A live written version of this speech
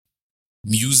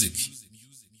Music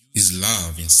is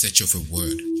love in search of a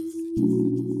word.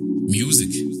 Music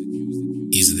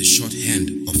is the shorthand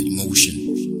of emotion.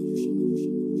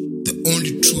 The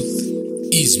only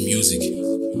truth is music,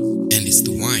 and it's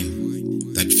the wine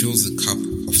that fills the cup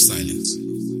of silence.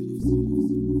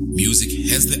 Music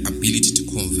has the ability to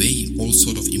convey all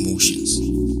sorts of emotions,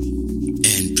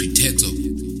 and Preteto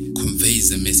conveys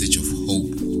a message of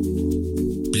hope,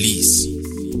 bliss,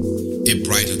 a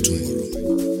brighter tomorrow.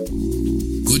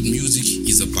 Good music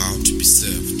is about to be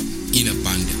served in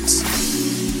abundance.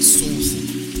 Soulful,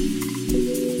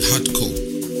 hardcore,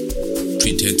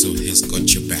 Preteto has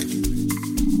got your back.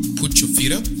 Put your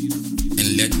feet up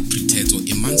and let Preteto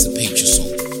emancipate your soul.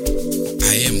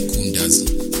 I am Kundazi,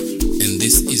 and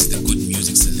this is the Good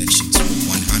Music Selections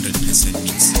 100%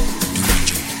 mix. Do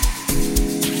enjoy.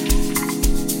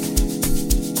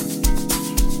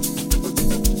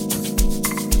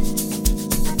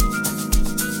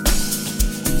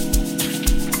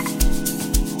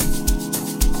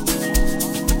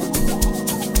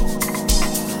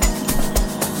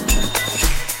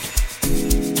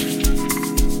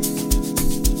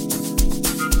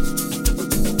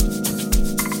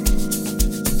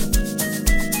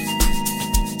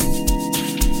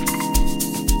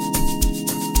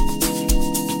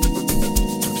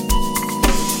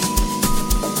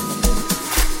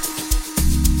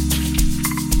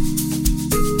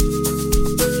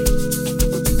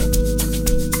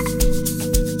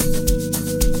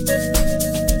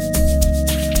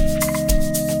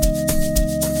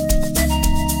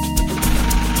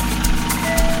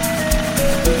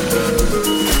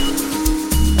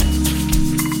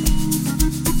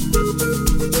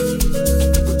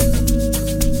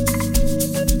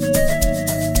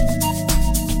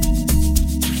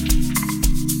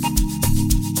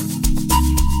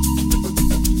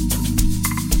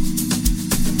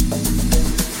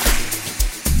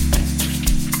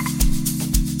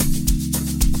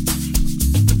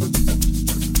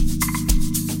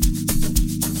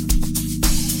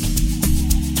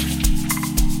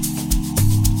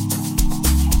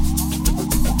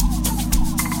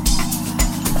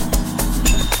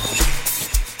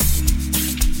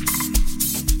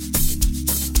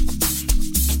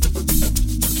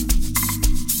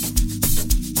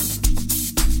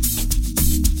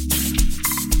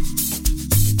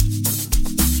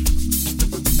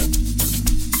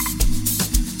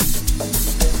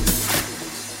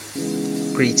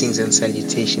 Greetings and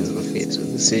salutations, my friends.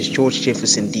 This is George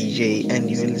Jefferson DJ, and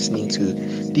you're listening to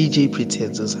DJ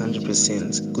Preteto's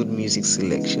 100% Good Music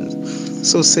Selections.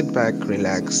 So sit back,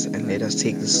 relax, and let us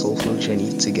take this soulful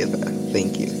journey together.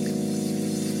 Thank you.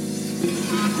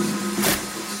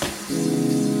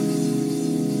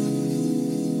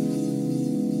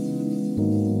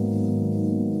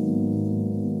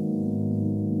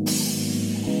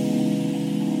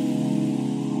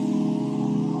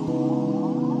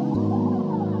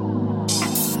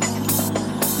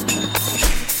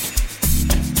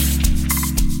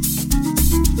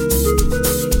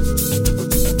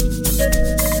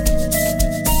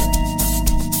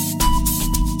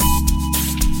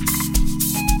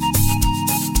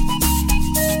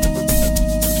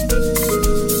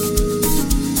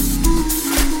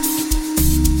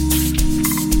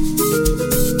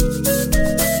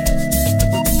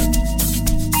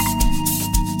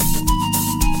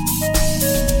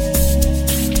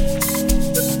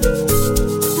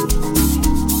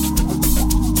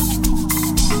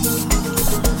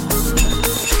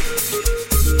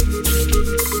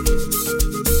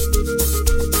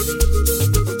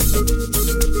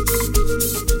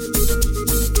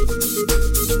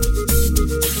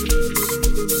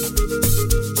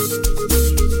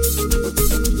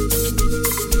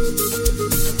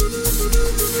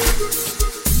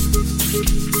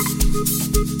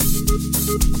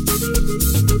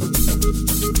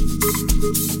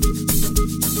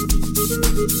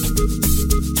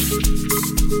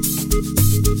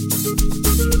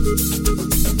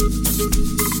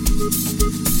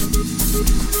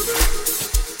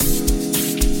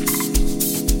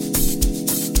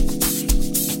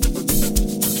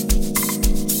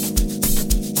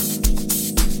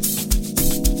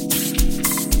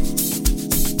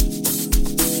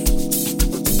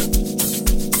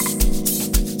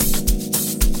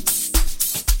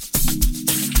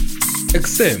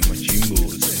 Eksema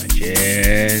Jimbos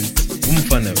Magent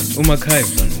umfana umakhaya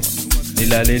mfana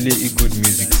nilalele iGood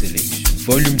Music Selection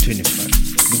Volume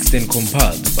 25 mixed and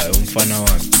compiled by umfana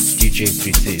wami DJ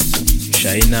Preteto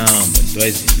Shayina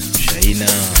Mbantwazi Shayina.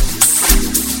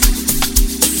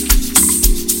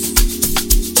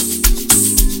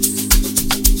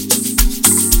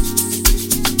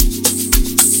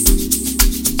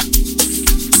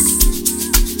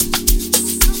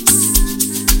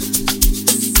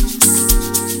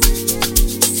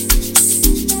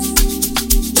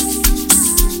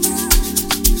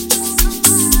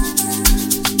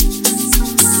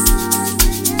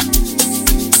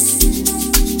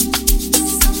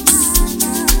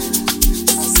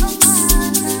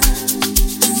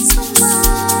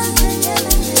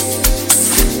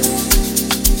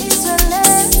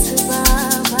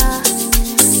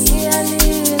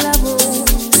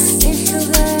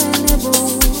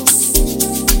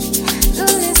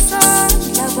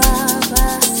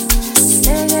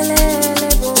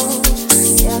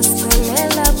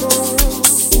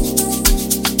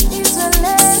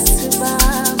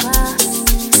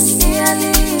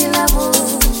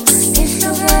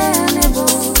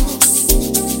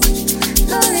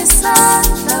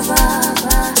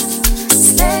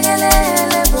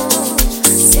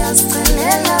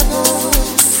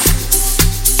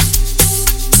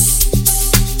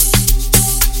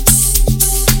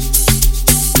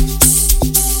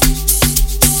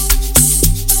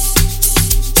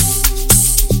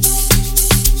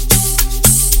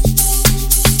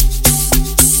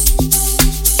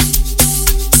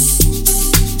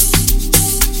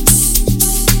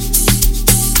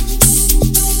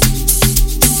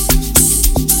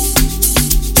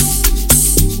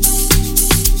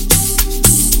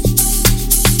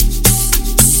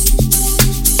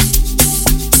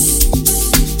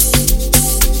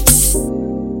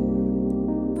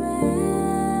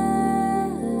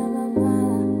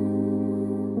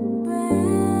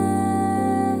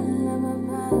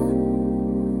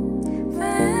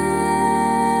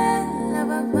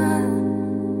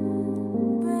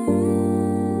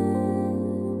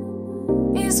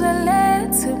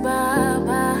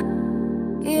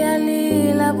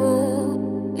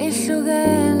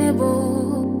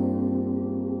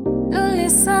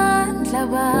 Lulisandla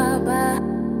baba,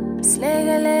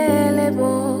 silekelele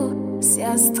bo,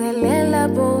 siyasicelela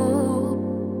bo.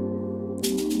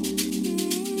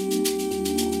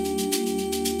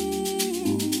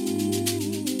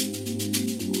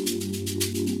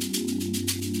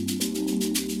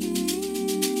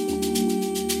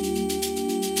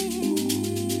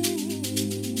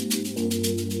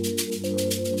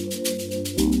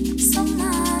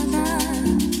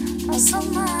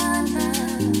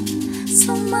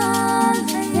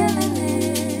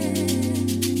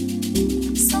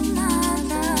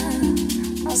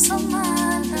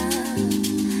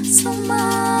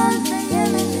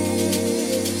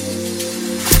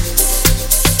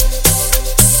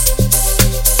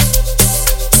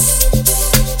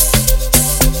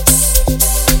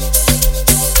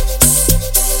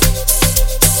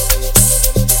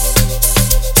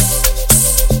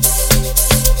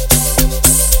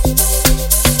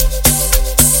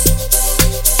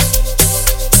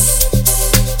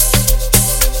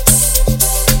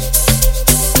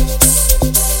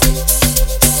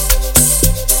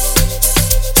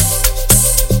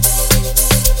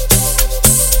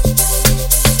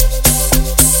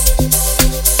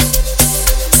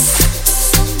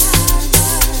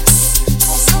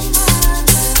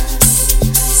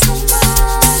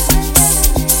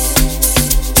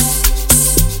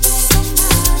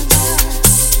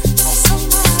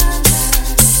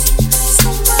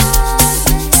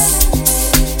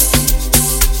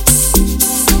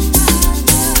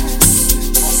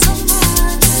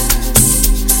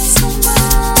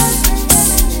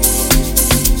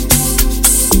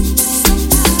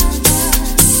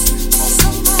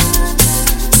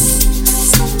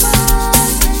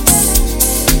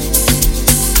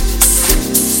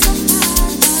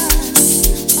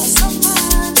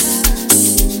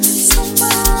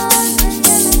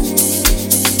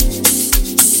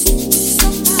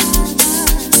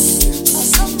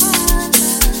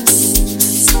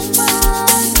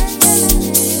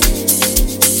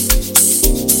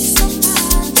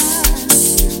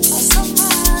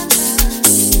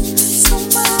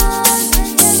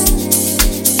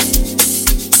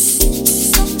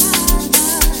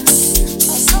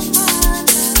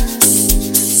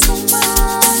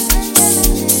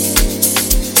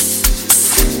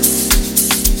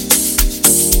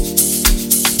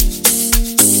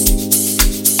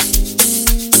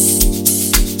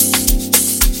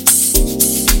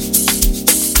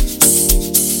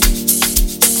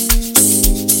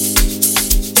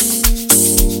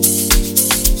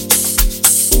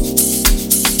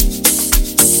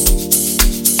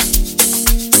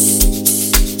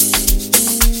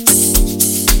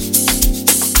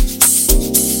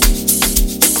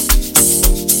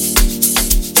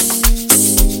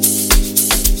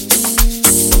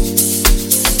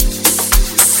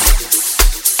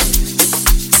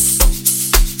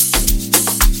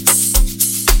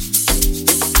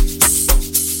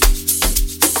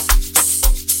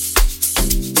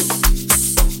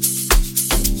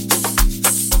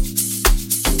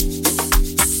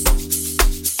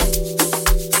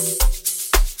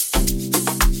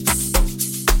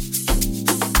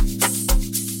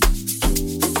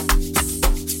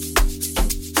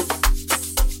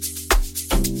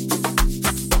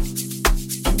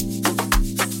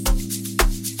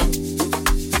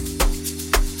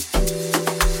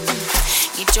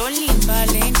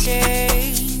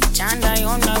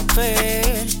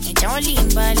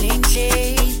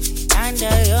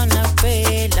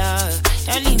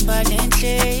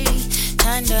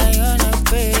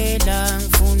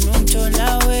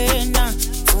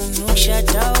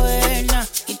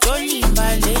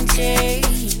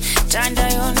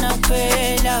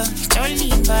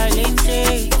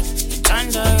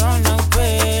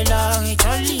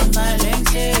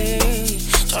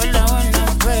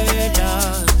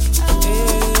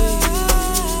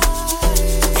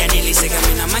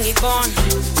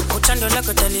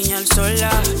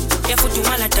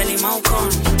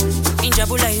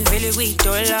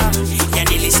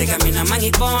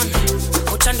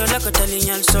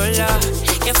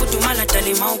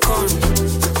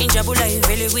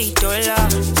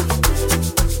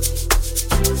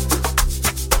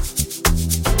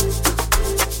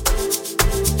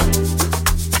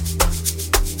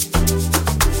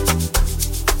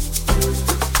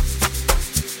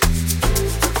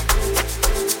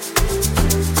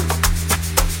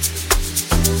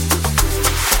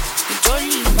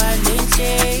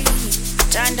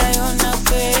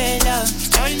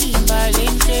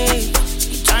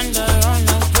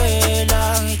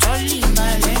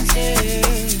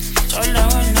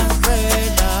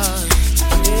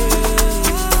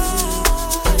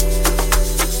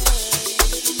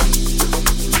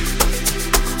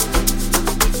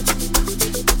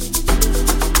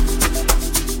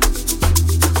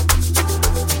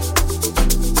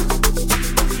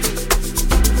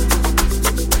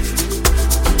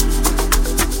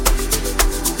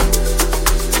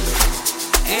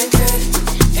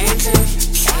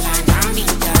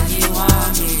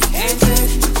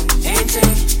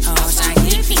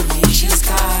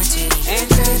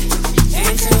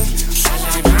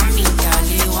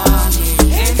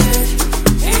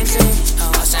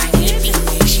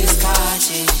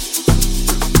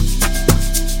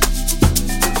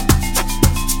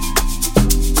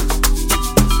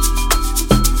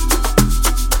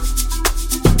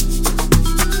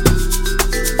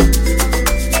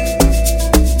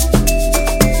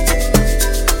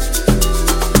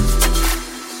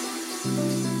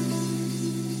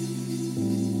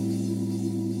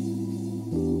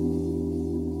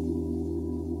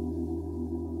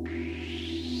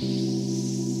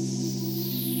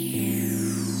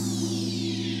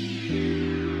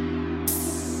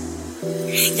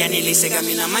 Yaniliseka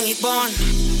mina mangibona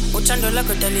uthando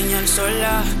lakho dalinya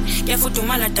lisola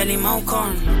yafudumala dalima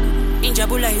ukhona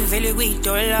injabula ivele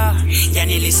kwidola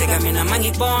yaniliseka mina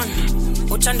mangibona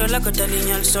uthando lakho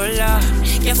dalinya lisola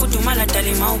yafudumala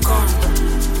dalima ukhona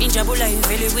injabula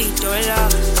ivele kwidola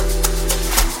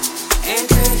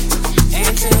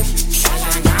ente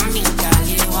hlala nami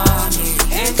dali wami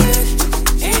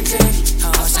ente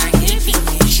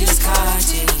awusangifinishe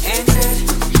isikhathi ente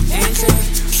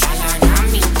hlala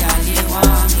nami dali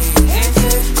wami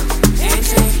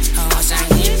ente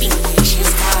awusangifinishe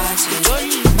isikhathi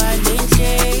Joliba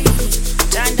lenhle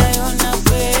thanda yona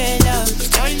phela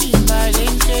Joliba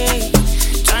lenhle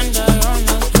thanda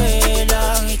yona phela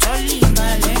Joliba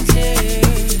lenhle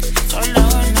thola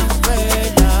yona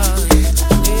phela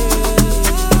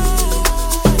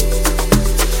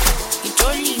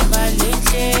Joliba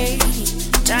lenhle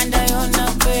thanda yona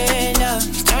phela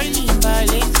Joliba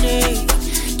lenhle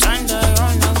thanda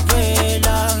yona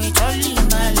phela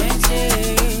Joliba lenhle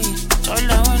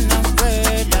thola yona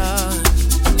phela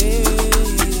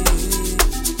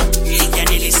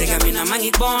Yaniliseka mina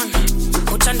mangibona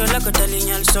uthando lakho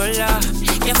dalinya lisola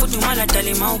yafudumala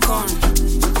dalima ukhona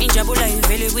injabula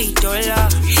ivele kwidola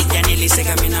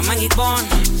yaniliseka mina mangibona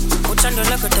uthando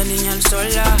lakho dalinya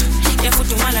lisola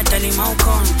yafudumala dalima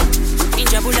ukhona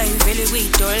injabula ivele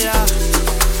kwidola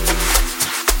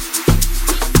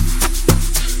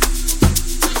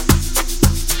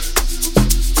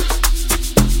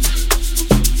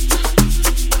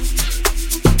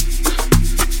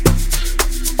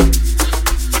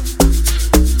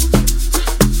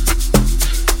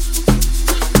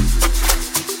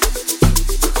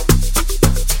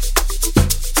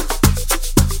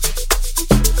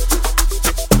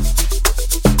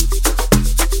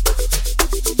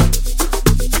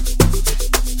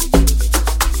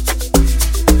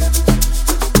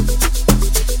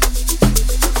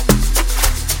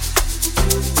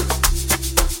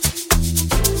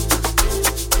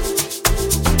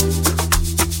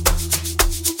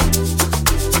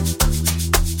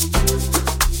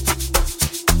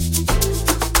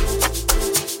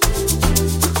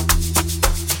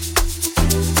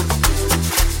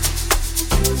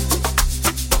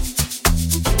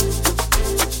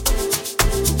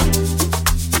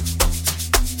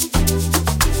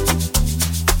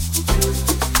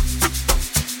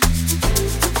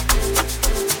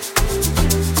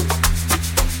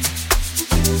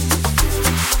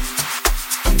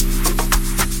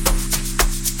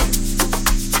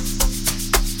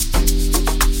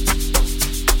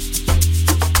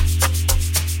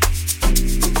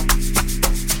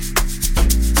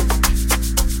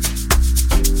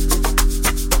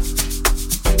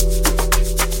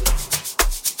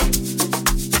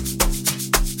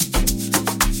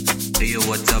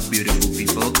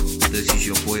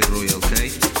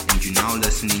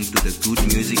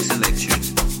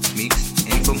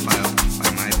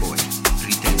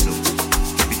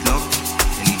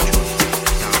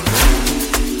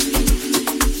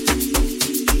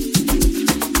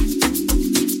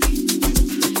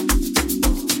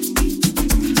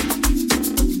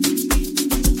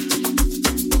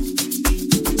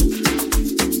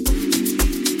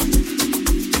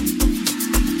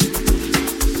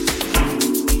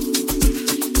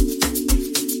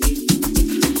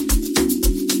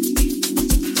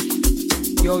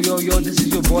Yo, this is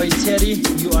your boy Teddy.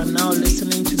 You are now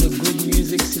listening to the good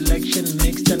music selection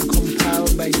mixed and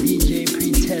compiled by DJ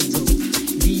Pretedzo.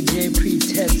 DJ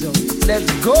Pretedzo.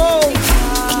 Let's go!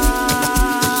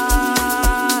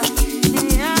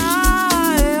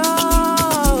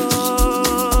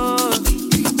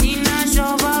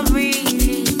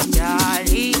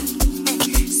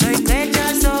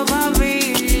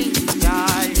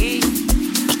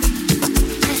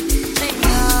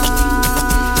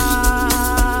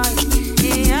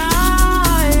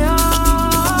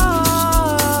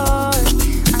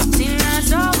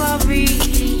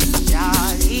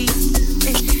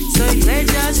 Soy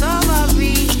bella, so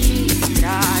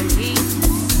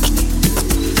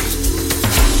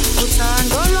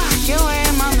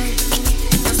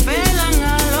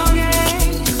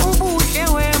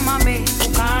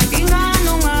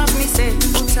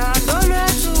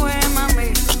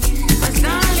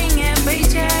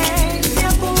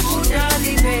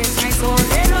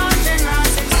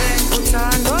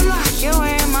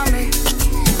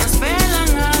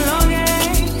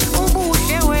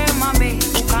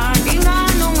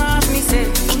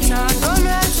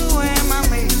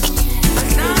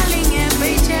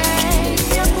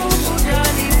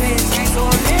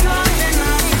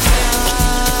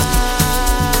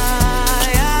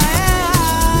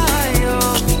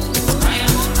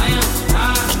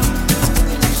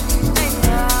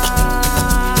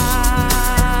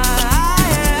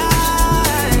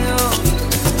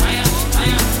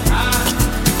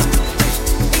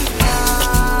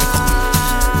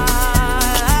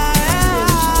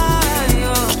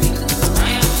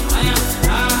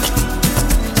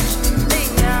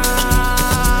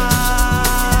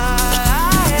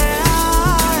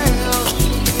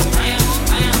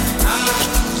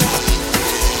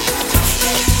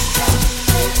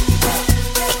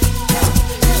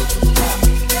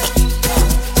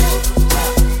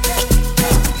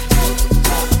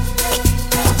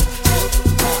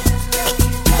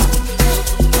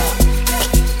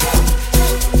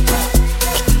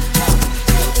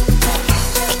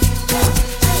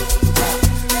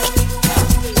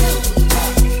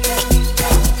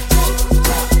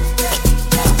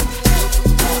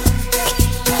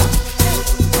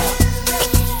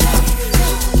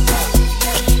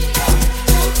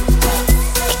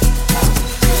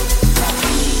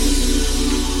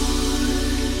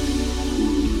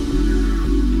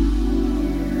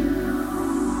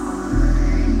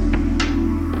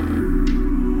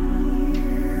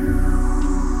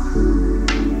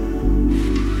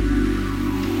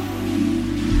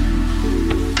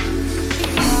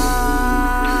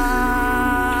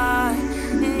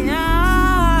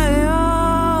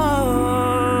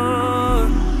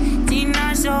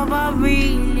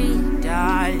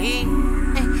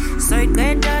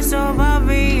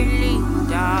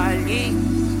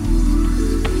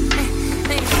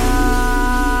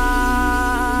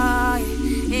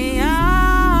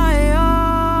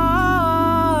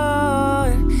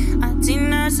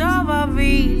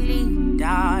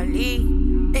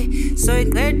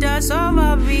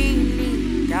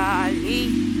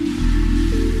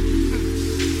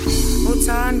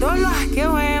uthando lwakhe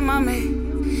wemame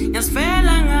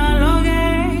yasifela ngalo-ke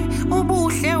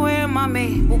ubuhle wemame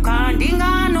ukhanda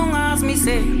ingane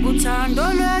ungazimise uthando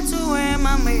lwethu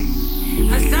wemame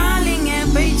ahlali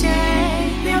ngebheyithe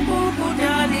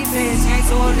liyabhubhudala ibhesi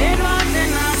ngayitholelwa nje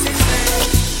nasise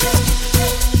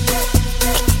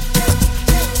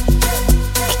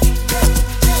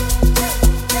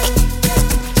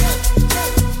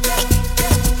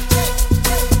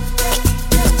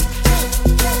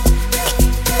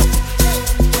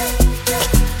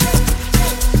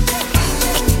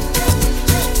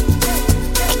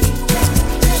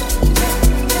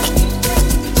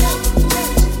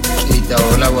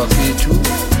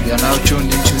You are now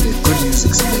tuned into the good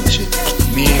music selection,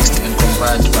 mixed and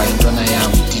compiled by Ntwana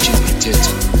Yam, DJ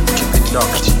Preteto. Keep it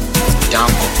locked.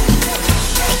 Down.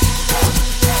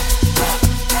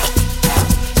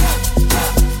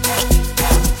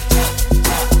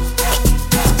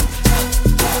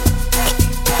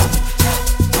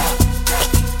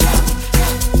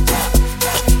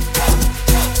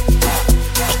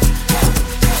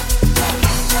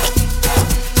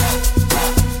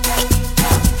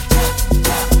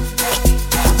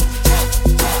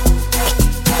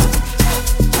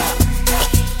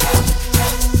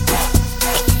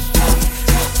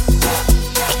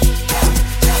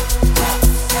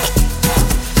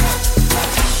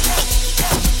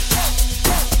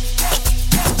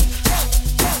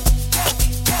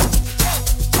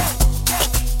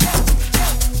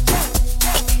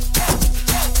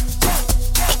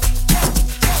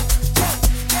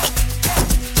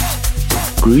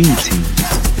 Greetings,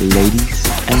 ladies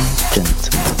and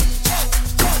gentlemen.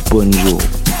 Bonjour.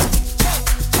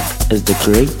 As the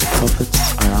great prophets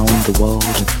around the world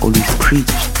have always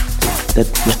preached that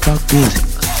without music,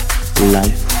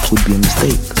 life would be a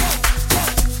mistake.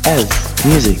 As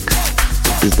music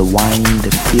is the wine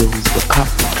that fills the cup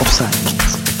of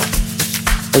silence.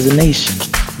 As a nation,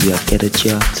 we are gathered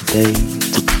here today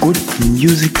to good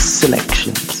music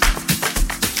selections.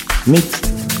 Mixed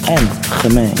and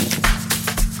gemengd.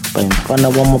 By mfana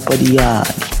wa mapadiani,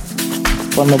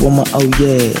 mfana wa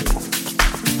maawiyebo,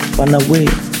 mfana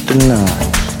wethu mnandi,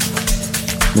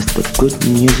 Mr. Good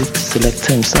Music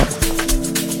Selector himself,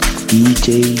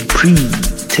 DJ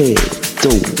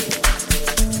Preteto.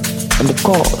 And of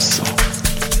course,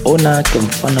 ona ke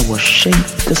mfana wa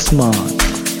Shake the Smart,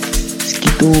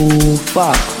 Skito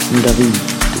Fa Ndavi.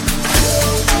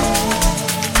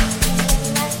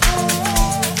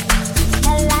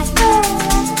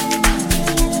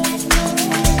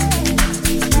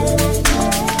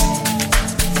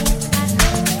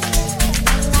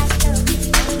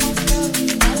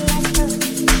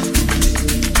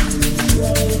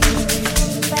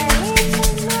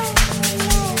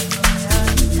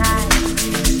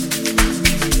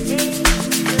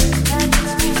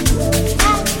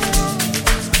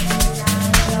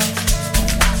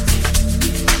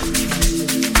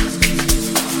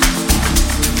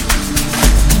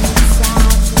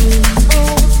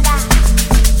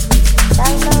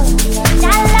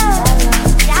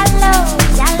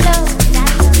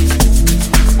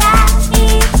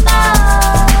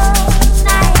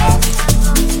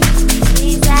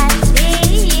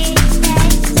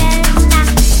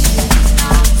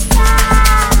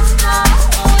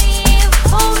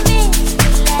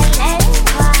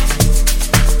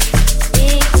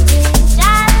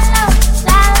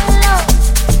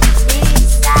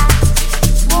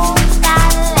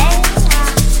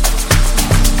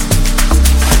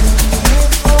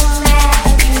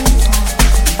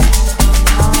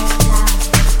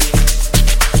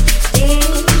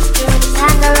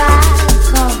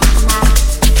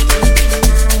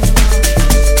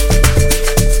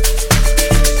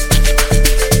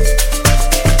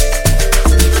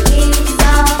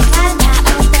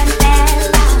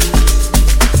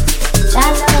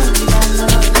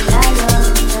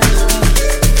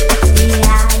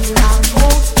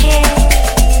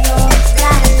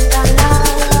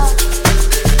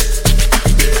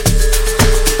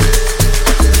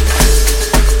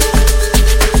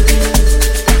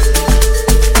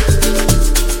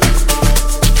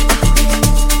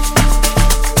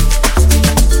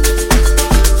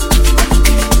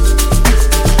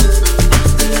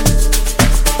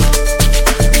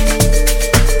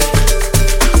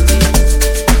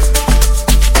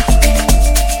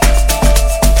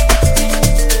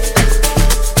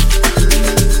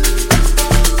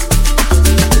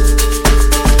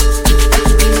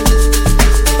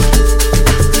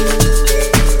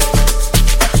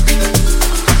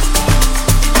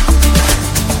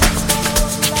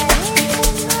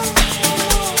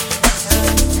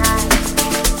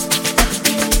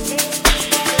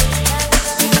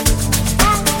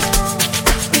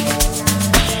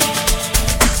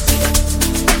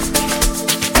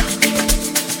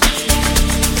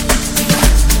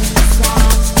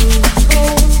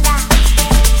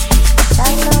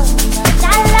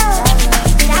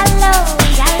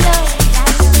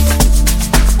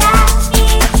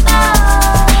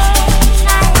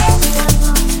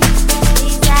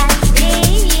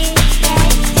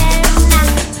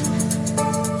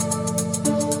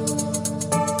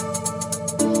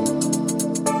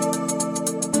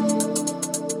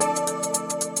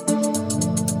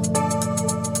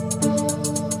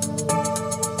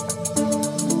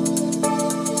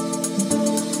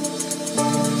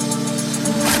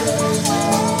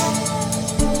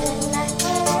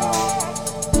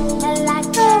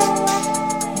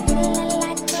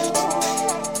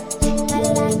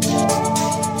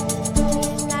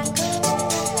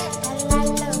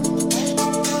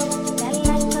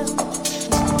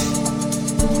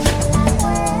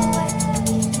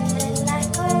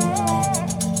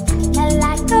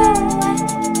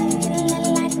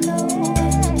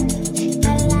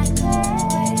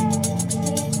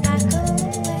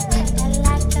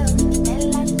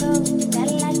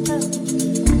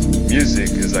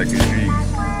 music is like a dream,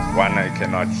 one I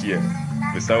cannot hear.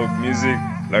 Without music,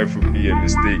 life would be a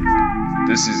mistake.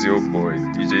 This is your boy,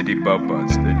 DJ D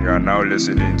Papas, and you are now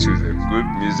listening to the Good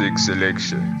Music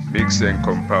Selection, mixed and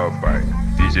compiled by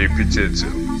DJ Potato.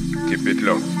 Keep it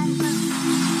locked.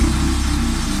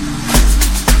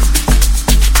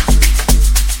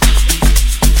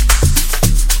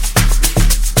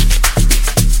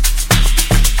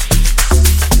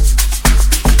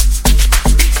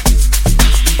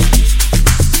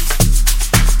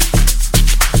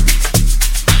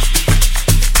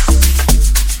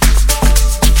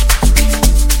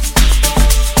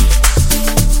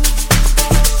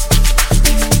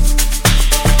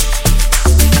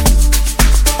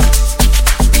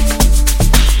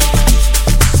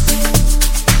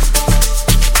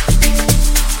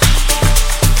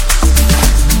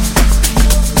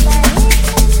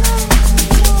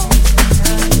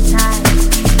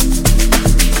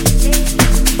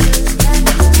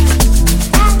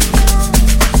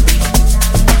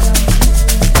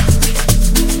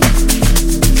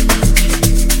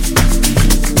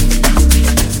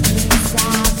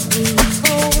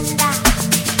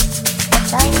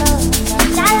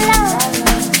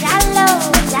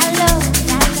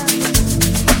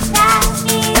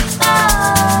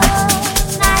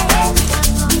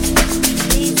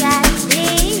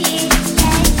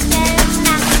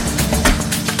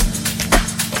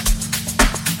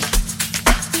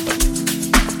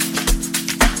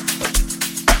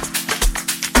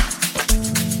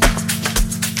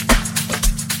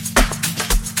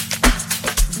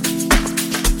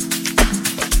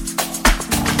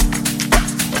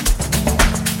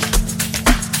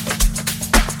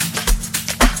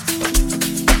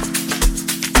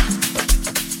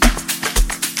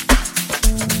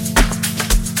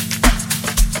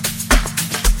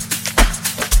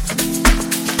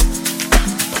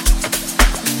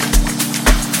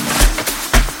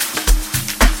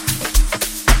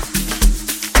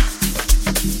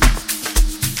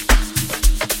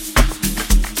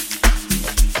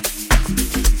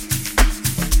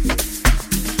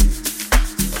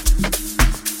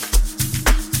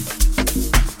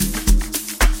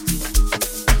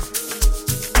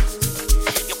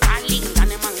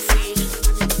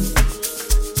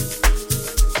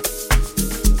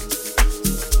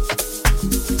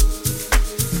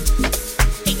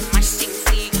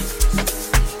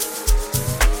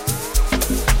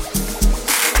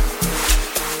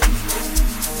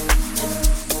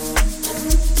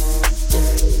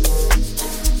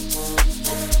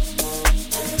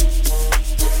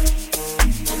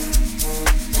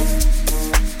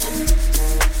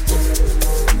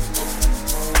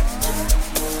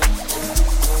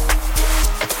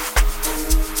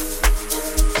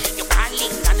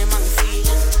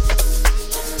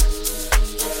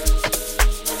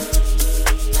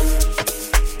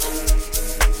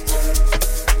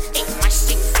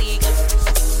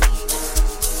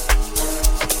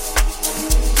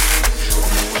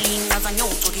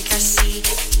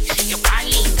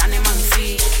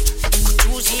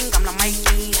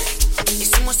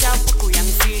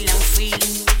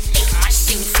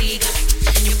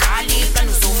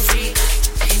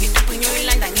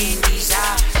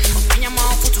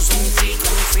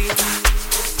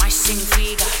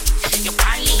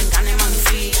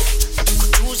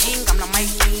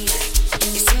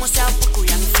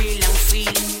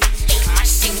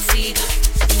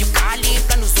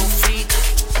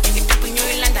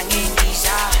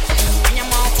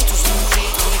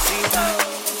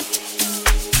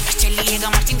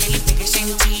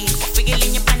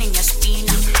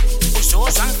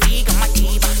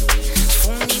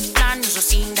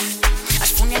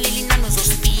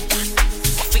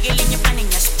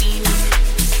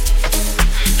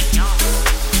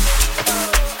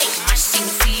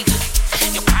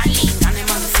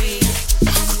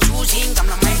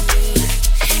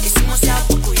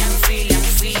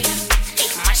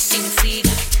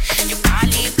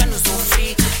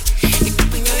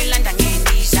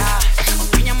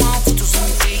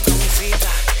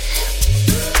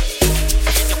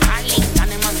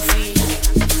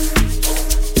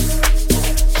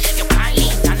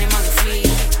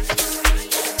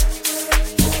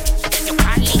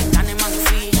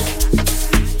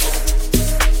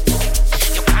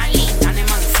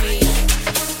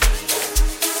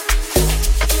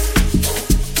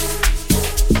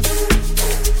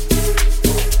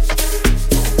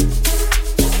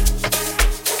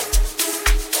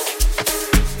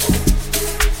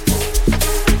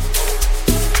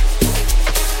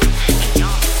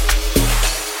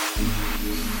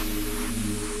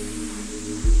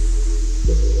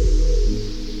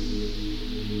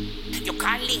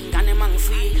 Yokhalingane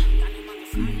mangifika.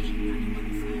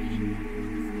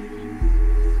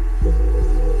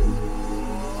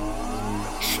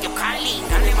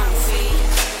 Yokhalingane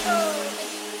mangifika.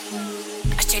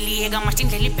 Asheliyeka manje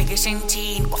indlela ibheke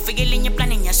sentini. Kwafika elinye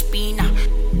plan enyaspina.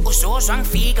 Uzozwa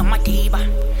ngifika madiba.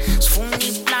 Sifuna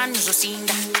iplan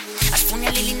uzosinda.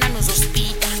 Asifuna leli nani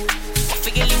uzospida.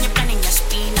 Kwafika elinye plan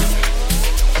enyaspina.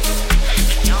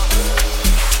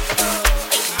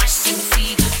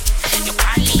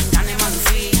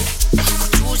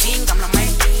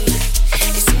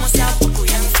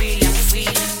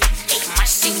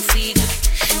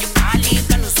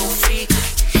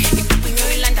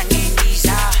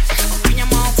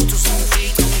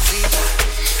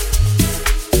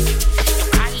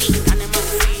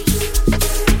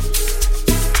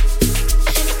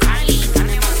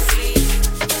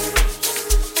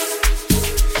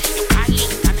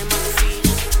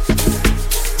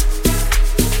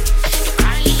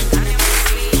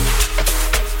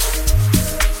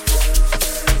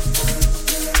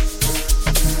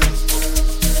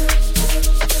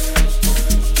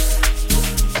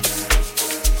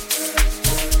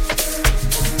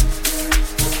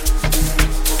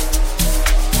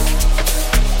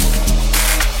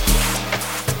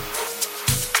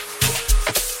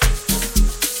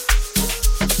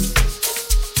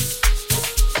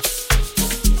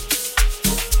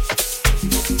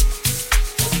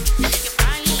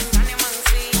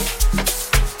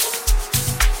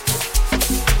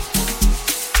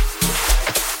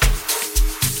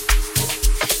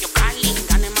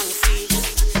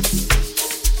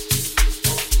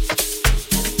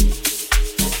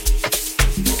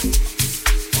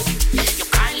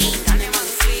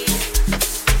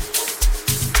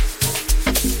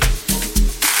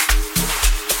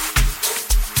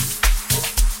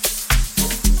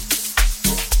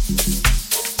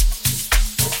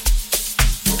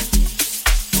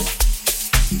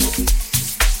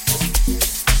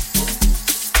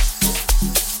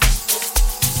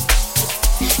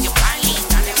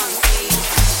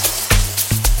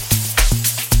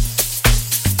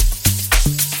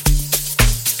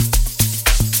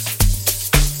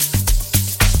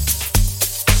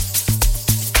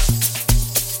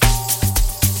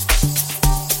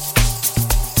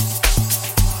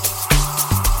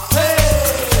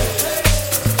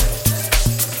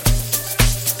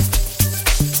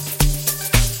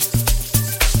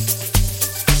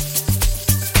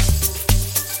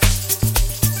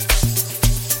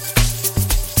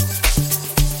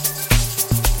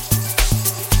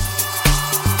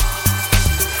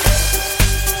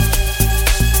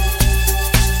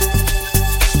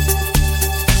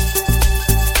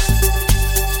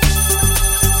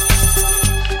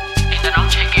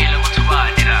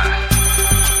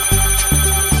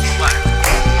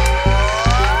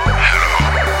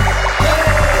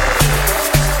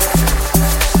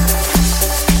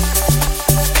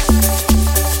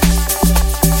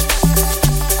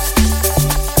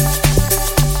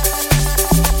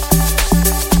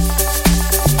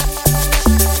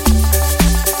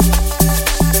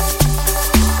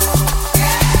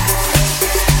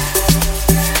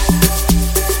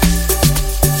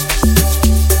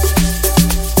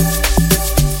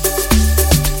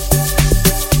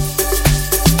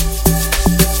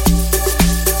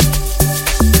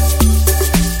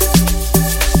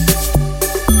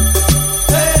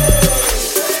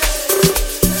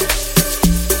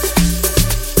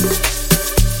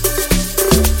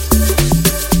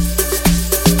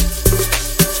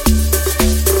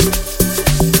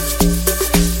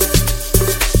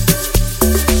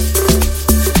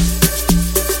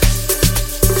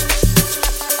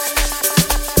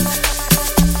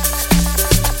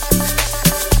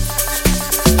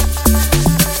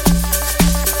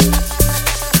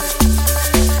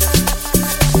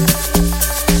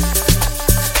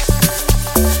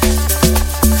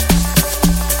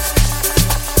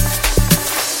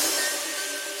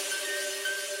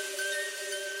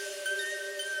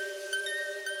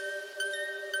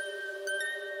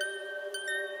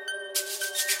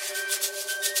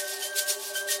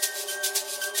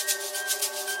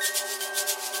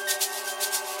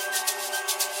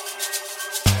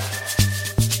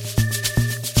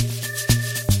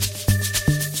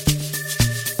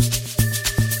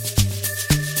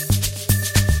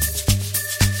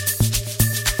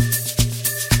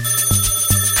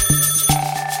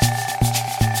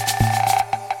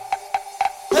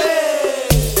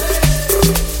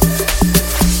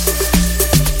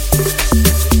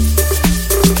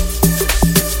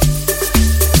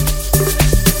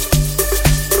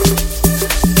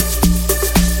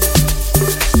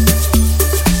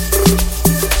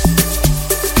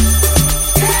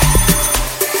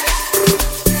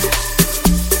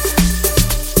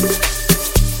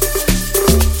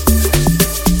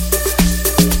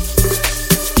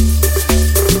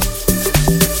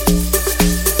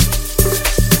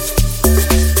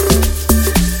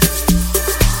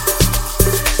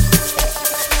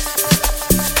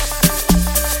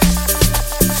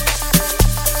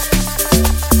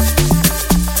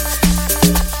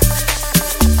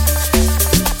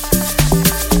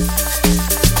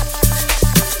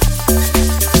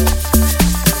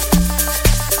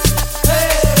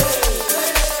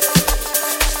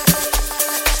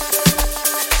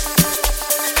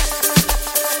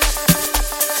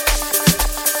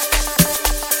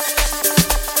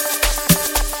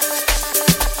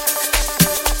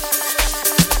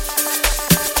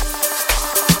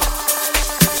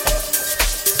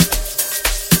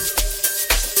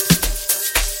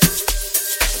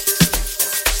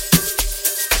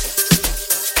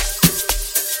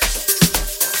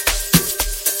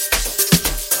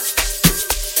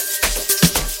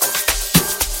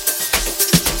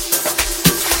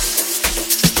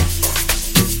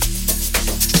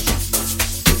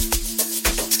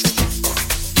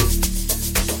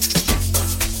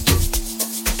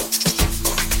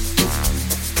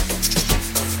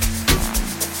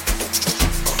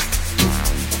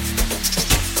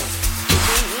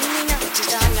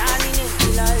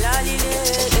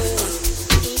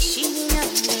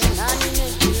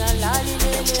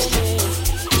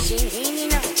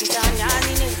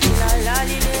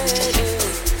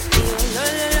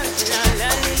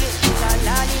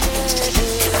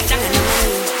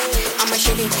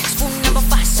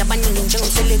 abaningi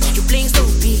njengomselect. You playing so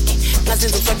big,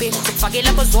 ngazenza ufabeni sokufake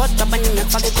lapho zodwa abaningi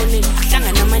akufake khoneni.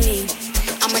 Akuhlangana amaningi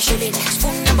amasheleni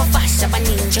sifuna abafasha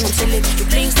abaningi njengomselect. You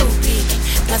playing so big,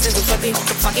 ngazenza ufabeni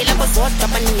sokufake lapho zodwa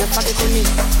abaningi akufake khoneni.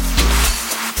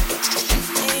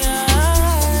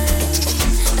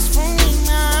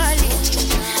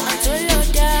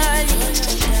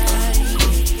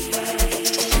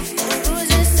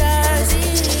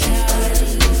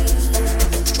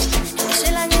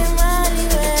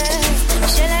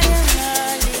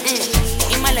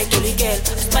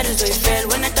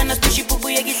 When I turn up, pushy poo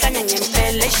ya gihlanya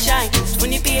ngempela shine.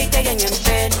 Sifuna ipiyeteke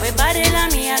ngempela. Webadela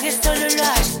mi ake solo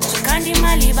rush. Sukandi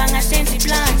mali bangasenzi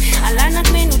plan. Alana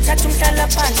kumeni uthatha umhlala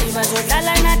phansi.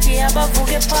 Bazodlala nathi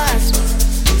abavuke phansi.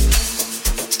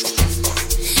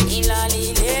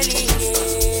 Ilali leli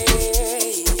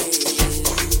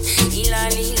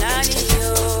ilali lali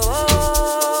yo.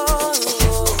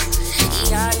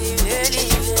 Ilali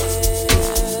leli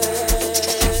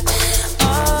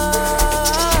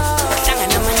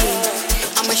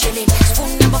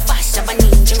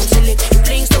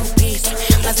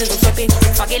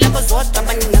fake lapho zodwa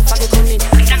abaningi akufake khoneni.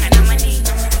 Akuhlangana amaningi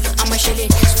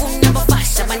amasheleni sifuna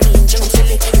abafasha abaningi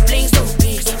njengomselect. You playing so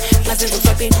busy, ngazenza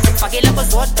ufabeni fake lapho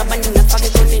zodwa abaningi akufake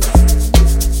khoneni.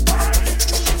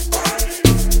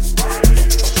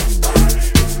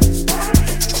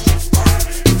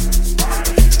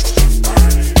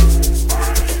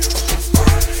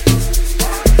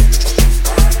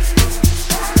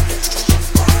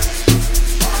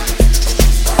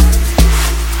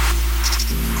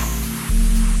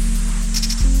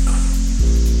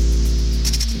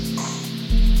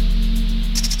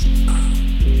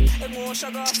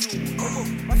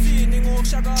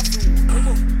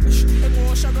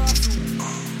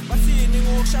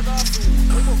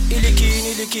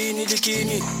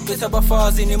 Ilikini bese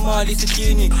abafazi nemali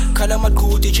sihlini khala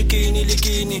amaqhuti chicken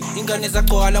ilikini ingane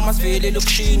zagcwala masivele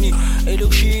elokishini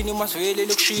masivele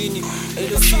elokishini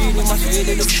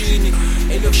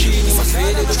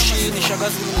masivele elokishini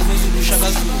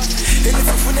shakazulu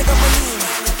elifuneka maningi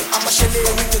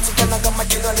amasheleni ngithukana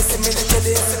ngamakhelwane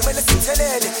semelele semele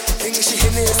sithelele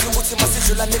engishihilesi ukuthi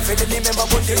masidlula nevele lime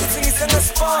mabondeni singise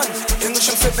ngesipana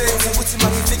engisho umsebenzi ukuthi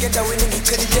mangifike endaweni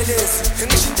ngichelitelesi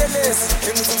engisho intelesi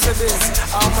engisho umsebenzi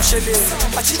amasheleni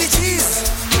achilichisi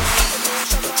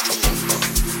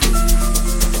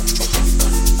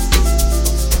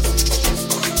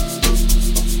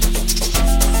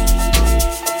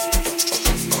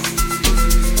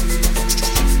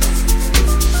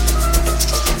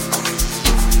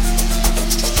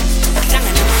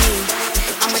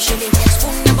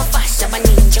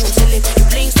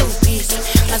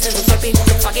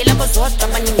fake lapho zodwa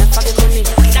abaningi akufake khoneni.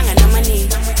 Akuhlangana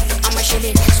amaningi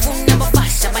amasheleni sifuna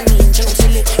abafasha abaningi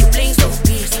njengomselect. You playing so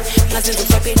busy, ngazenza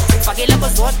ufabeni fake lapho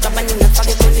zodwa abaningi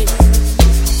akufake khoneni.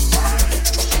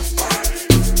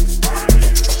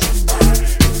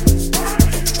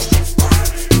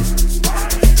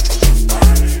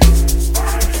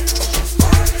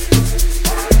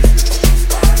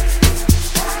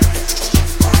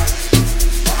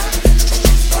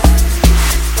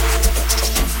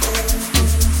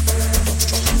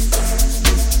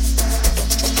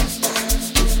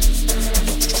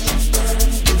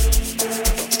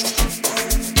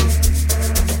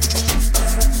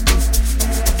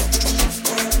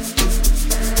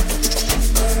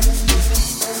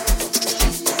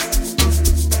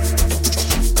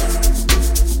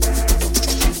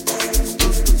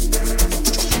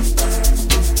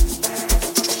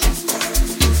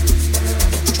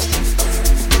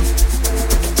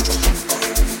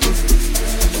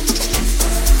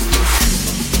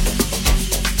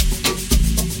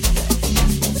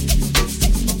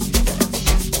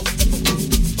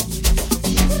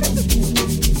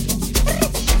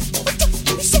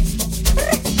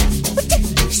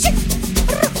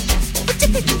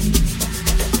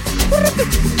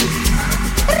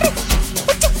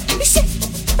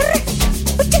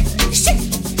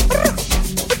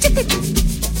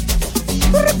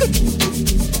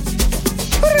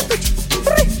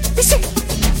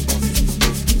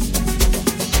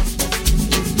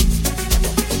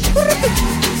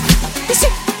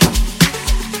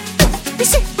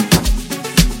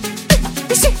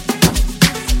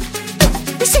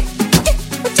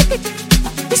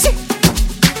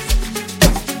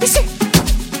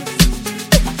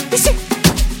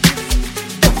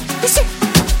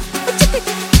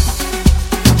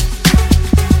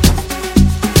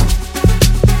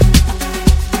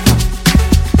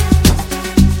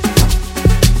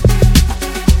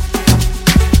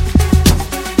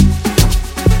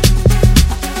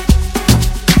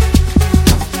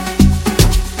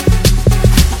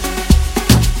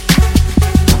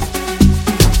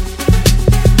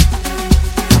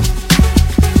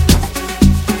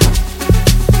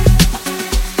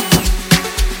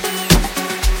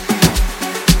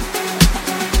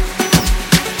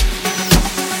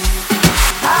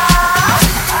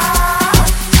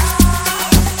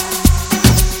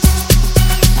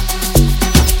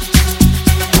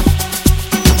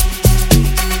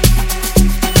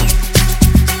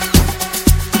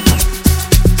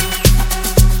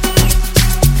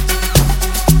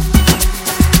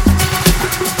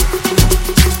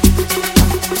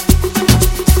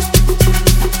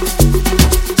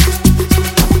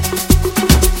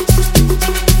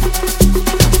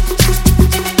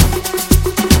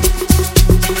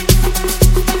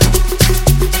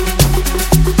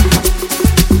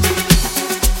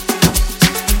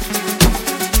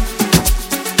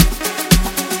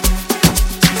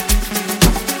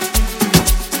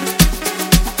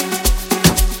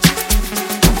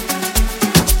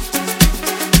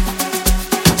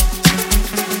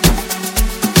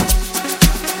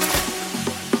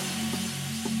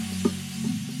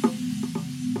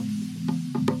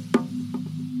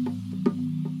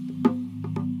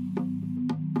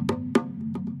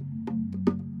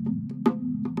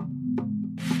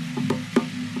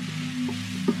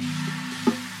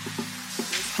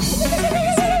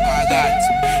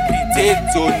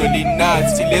 Prithetho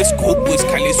nolinathi lesigubhu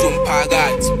sikhalisa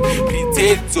umphakathi.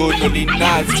 Prithetho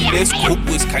nolinathi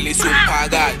lesigubhu sikhalisa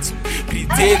umphakathi.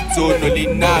 Prithetho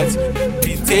nolinathi,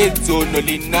 Prithetho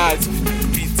nolinathi,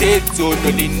 Prithetho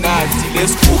nolinathi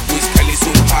lesigubhu sikhalisa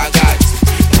umphakathi.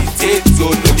 Prithetho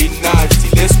nolinathi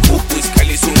lesigubhu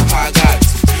sikhalisa umphakathi.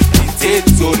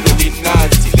 Prithetho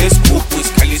nolinathi lesigubhu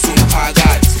sikhalisa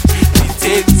umphakathi.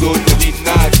 Prithetho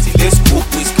nolinathi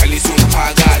lesigubhu sikhalisa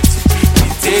umphakathi.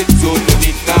 Prithetho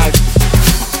nolinathi.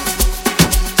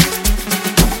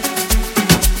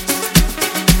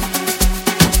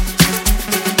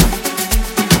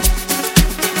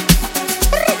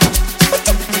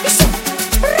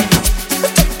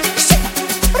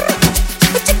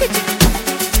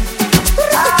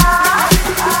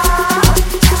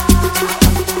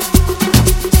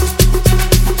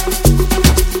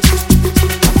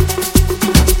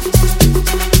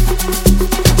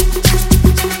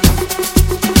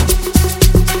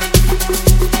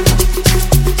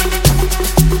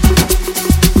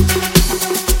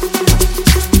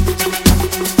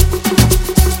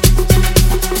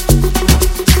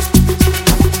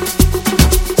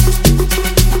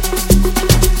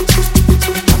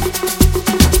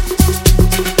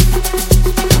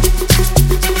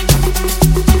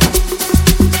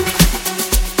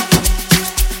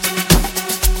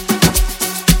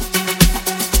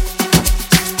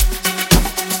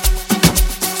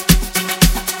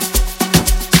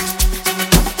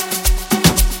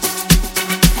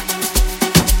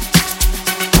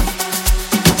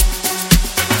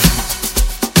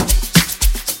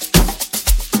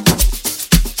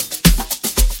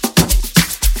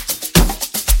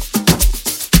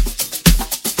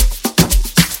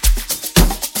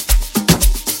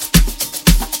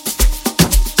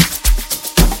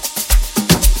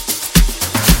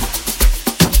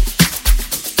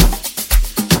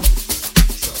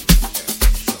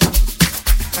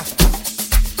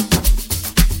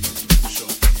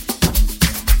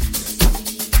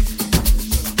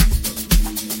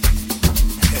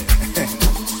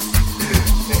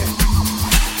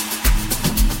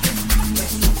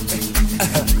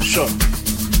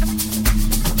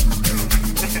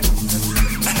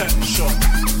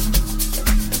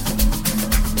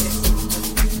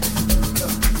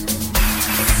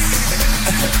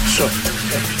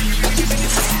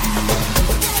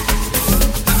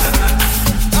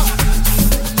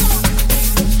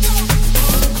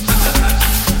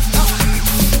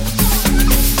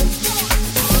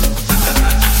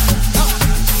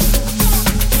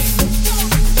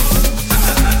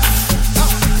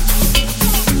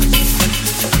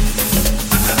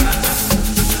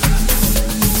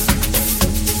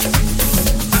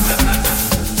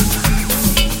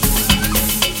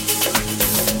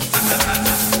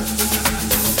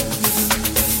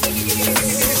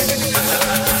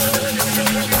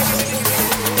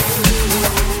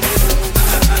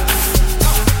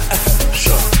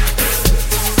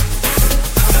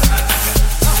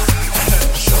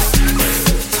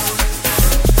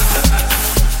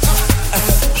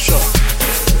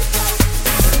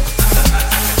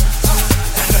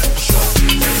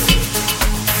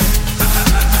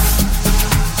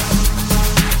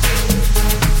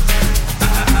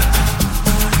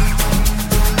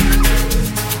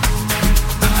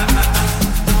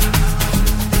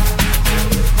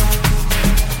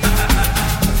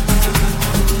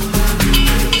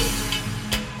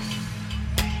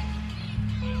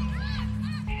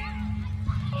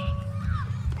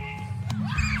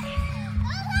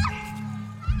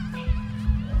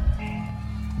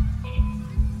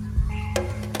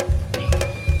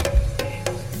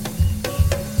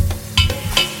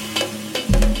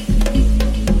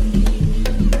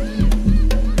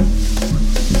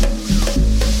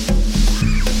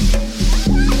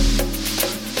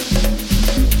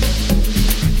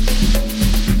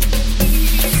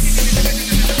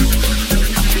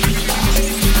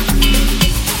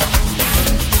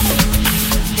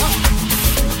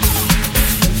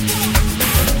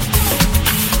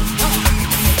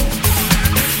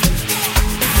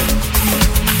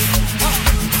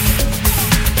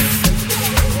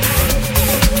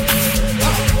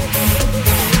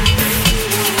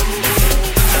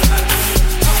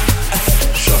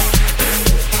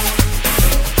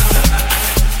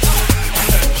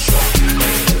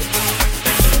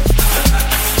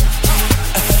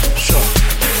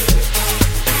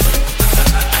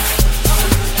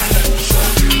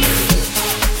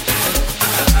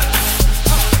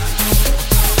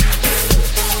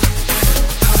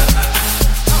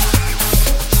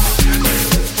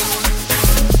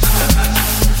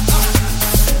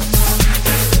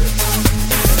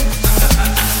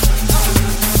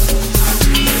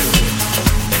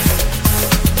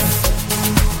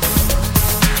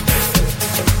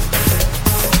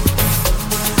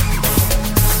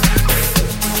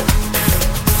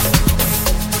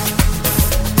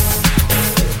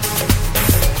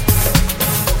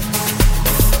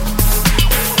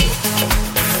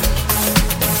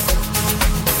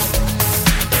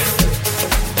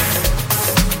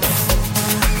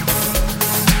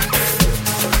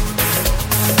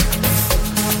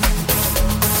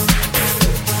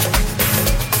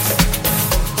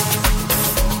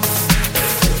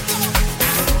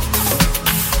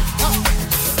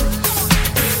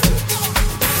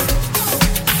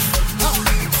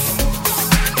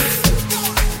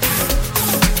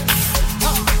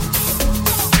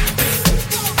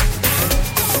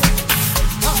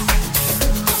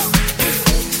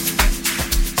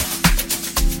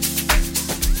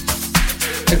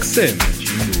 Akusema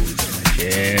Jimbo's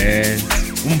Magent.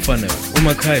 Umfana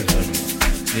umakhaya mfana.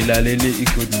 Nilalele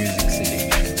i-Good Music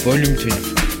Selection. Volume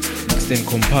 25. Mixed and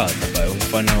compiled by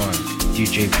umfana wami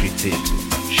DJ Preteto.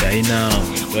 Shaina,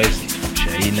 Rise,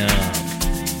 Shaina.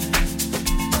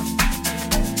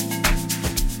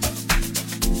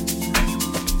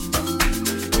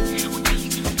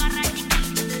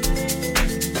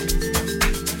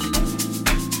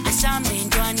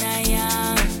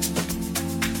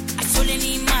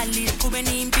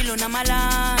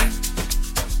 Namalanga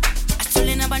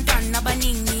asole nabantwana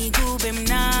abaningi kube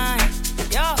mnani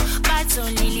yo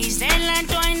batsolilizela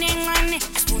ntwana encane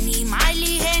asifuna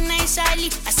imali hena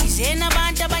isali asize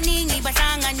nabantu abaningi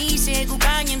bahlanganise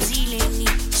kukhanye emzileni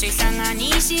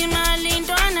sihlanganise imali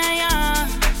ntwana ya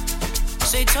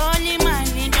sithola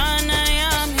imali ntwana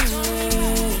yami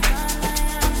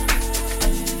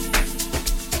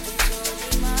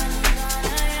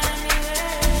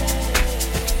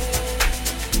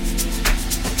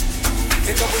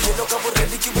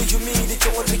Kaburedi kiwe humili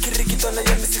chongo rikiriki tona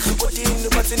ya misihukotini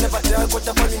Matsine badaya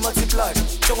kota fani multiply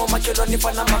Chongo makelo ni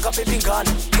fana maka baby ngani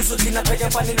Usutlina peke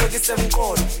fani logise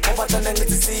mkono Obatana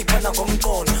ngiti sipa na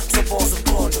komkono Suppose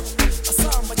mkono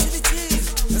Asamba chili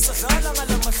cheese Nesodlala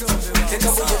ngala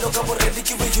mahlombe Kaburedi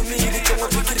kiwe humili chongo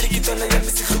rikiriki tona ya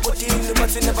misihukotini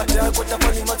Matsine badaya kota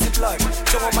fani multiply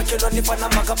Chongo makelo ni fana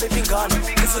maka baby ngani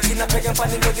Usutlina peke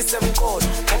fani logise mkono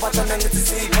Obatana ngiti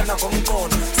sipa na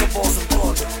komkono Suppose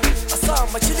mkono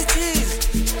Asamba chili cheese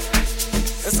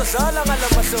Esodlala ngala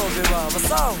mahlombe baba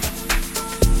samba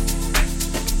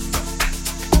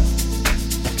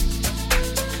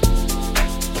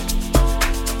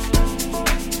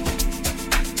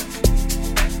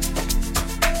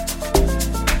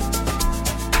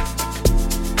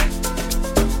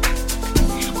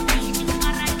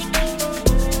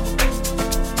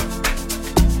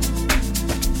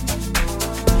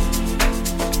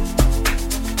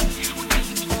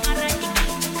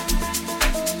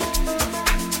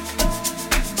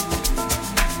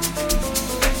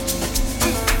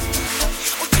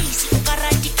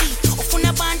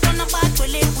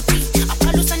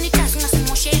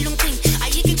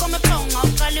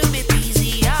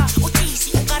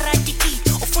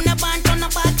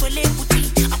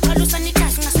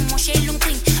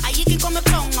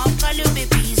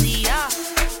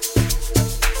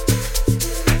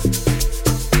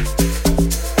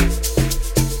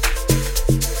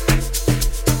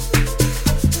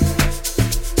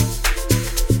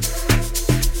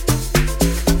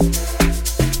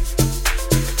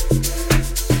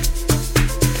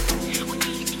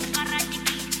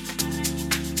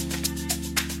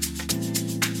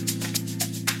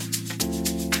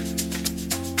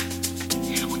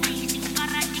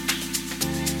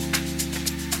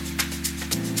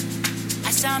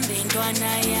Sambe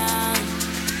ntwana ya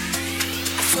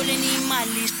asole ni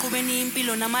imali siqhube ni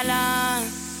impilo namalanga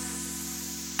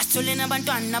asole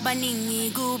nabantwana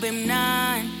abaningi kube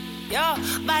mnani yo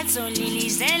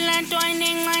batsolilizela ntwana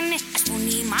encane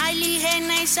asifuna imali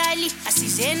hena isali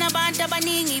asize nabantu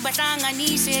abaningi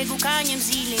bahlanganise kukhanye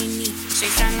emzileni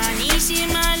sihlanganise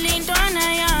imali ntwana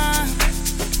ya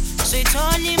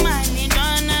sithola imali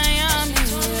ntwana yami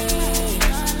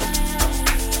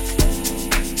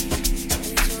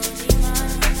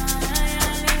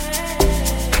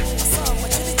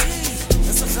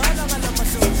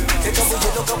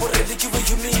Kaburedi kiwe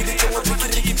humili chongo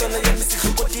rikiriki tona ya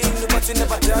misihukotini Matsine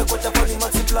badaya kota fani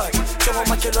multiply Chongo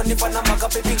makelo ni fana maka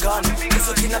baby ngani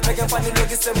Usutlina peke fani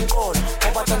logise mkono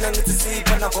Obatana ngiti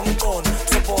sipa na komkono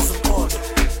Suppose mkono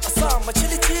Asamba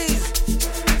chili cheese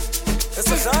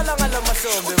Esodlala ngala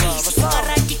mahlombe baba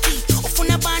samba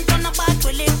ufuna bantwana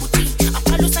bagcwele buti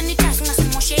aphalusa nitasi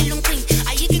ngasimoshela umqini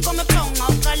ayiki kome plonga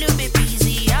uqale ube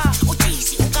busy ya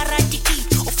uthisi ukaratiki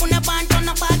ufuna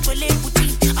bantwana bagcwele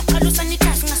buti aphalusa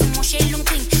nitasi ngasimoshela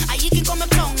umqini ayiki kome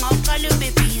plonga uqale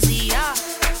ube busy ya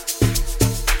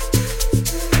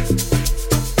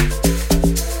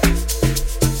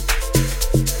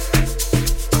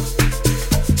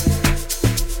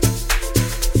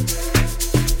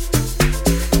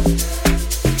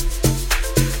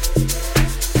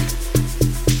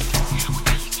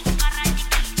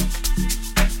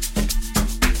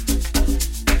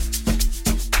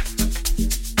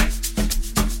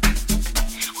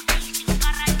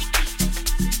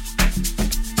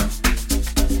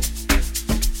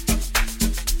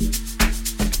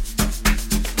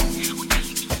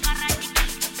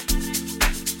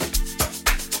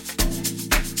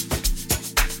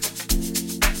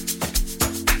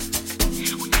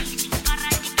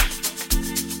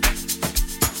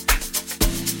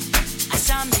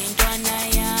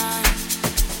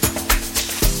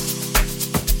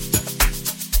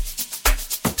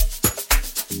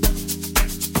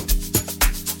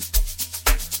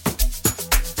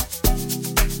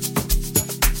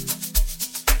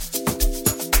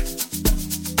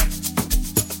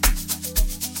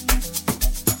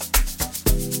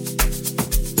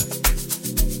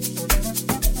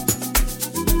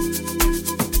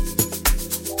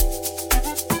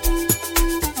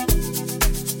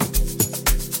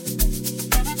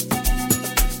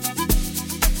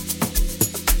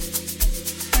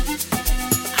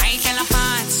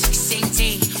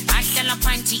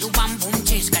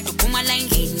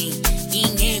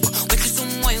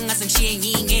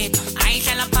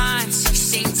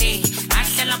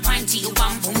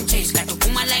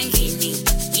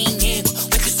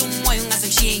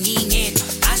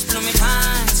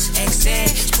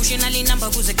nali number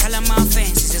kuze khala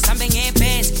ma-fence sihambe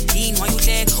ngebhezi yini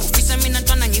wayuhleka ufisa mina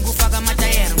ntwana ngikufaka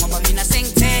amatayera ngoba mina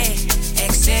sengithe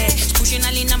siphushe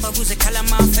nali number kuze khala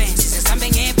ma-fence sihambe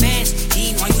ngebhezi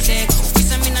yini wayuhleka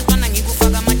ufisa mina ntwana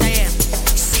ngikufaka amatayera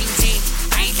singithe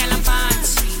ayihlala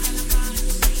phansi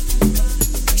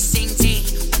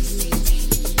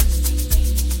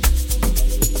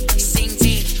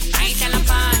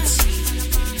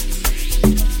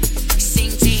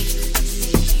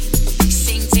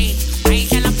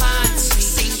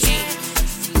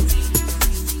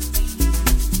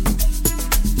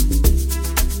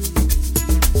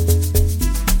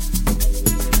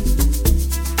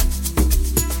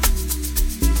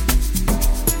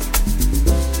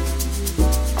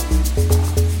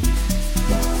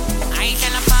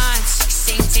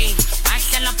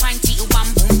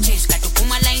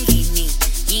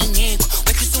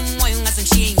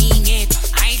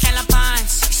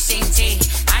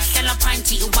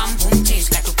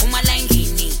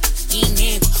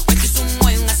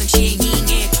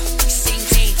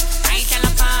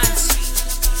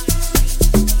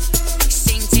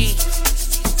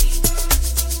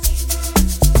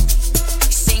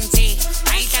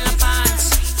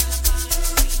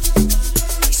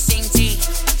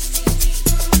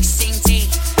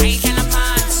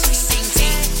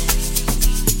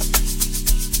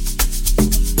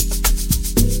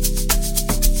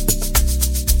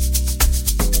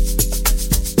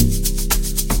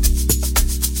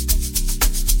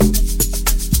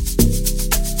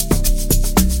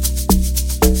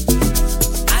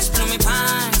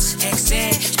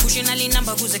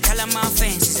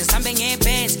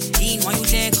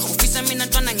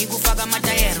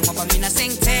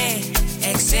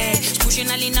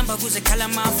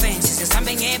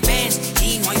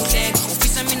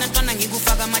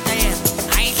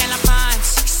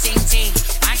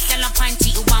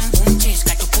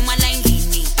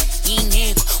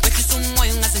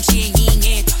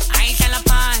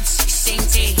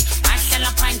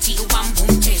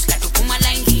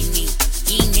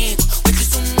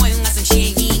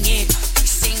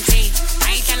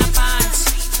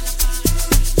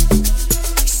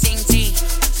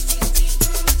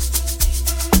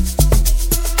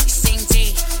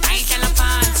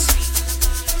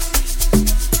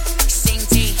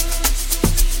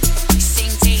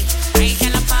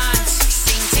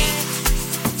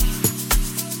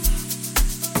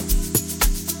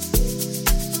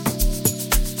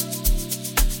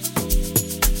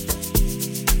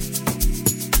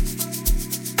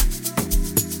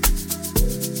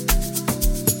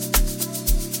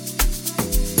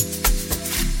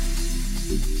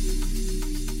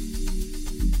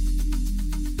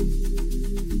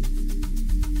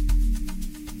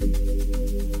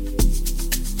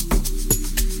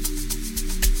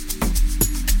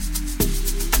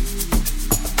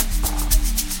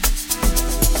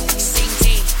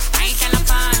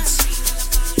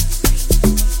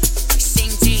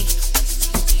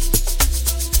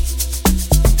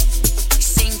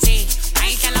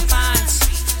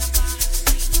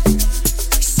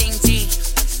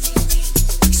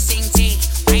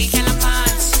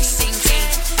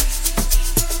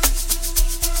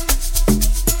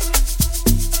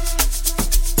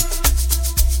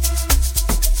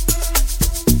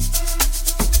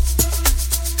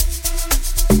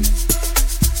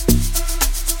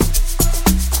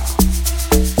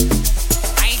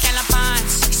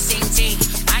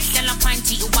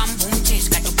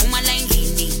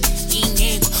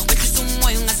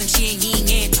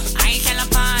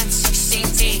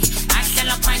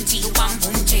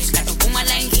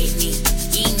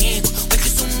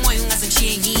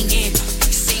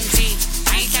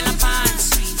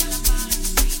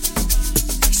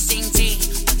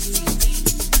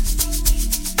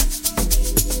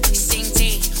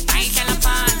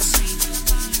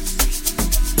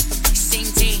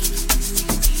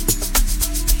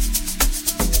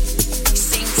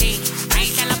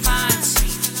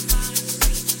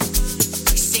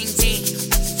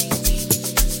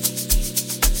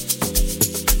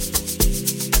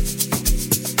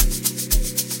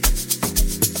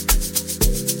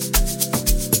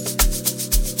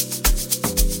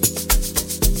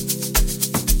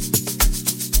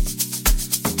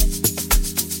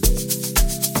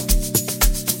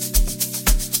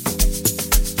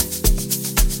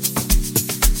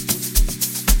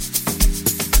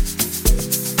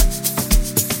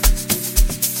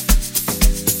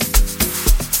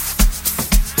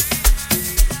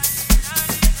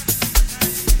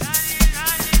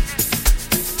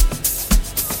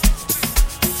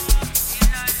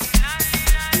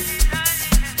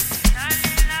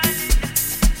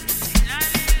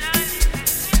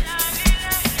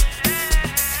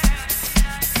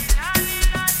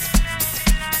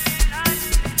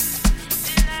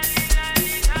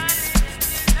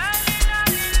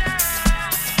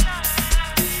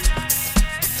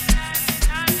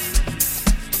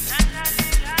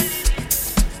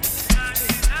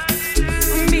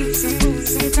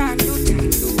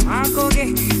wakho-ke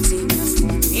thina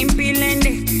sifuna impilo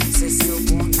ende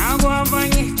sesiyobona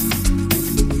kwabanye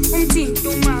umthinto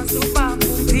umazi ubaba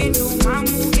uphinde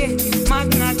ungamuke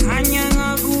makungakhanya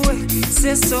ngakuwe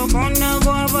sesiyobona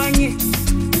kwabanye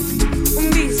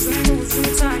umbizo umuzi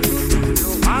umthando uthando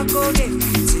wakho-ke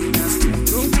thina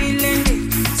sifuna impilo ende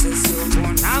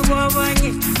sesiyobona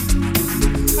kwabanye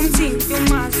umthinto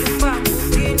umazi ubaba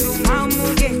uphinde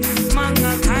ungamuke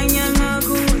makungakhanya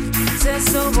ngakuwe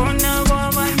sesiyobona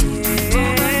kwabanye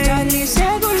dalise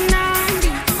kumnandi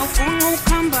awufuna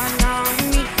ukuhamba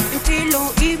nami impilo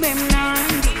ibe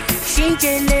mnandi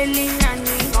shintsheleli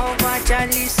nani ngoba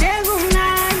dalise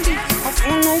kumnandi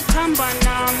awufuna ukuhamba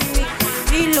nami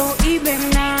impilo ibe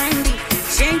mnandi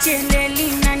shintsheleli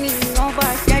nani ngoba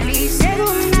dalise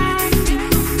kumnandi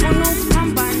ufuna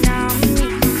ukuhamba nami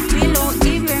impilo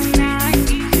ibe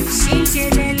mnandi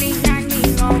shintsheleli nani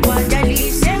ngoba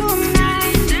dalise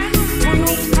kumnandi ufuna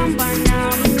ukuhamba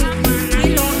nami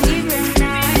impilo ibe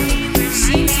mnandi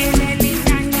shintsheleli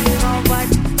nani ngoba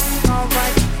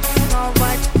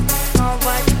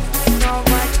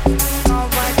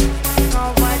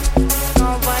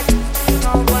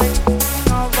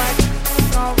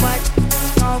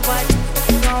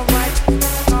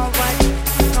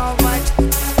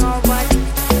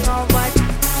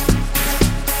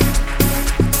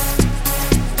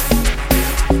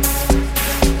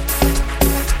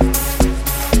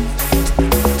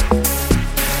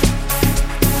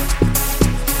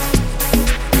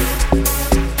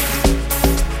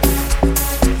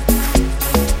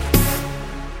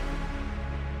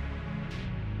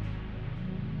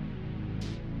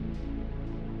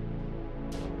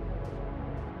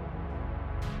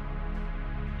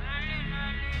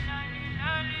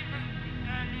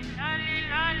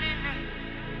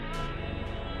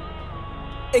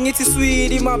Engithi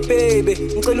sweetie my baby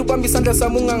ngicela ubamba isandla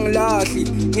sami ungangilahli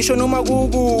ngisho noma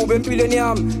kukube empilweni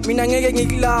yami mina ngeke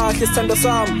ngikulahle sithando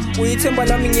sami uyithemba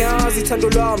lami ngiyazi ithando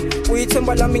lami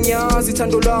uyithemba lami ngiyazi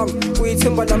ithando lami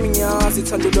uyithemba lami ngiyazi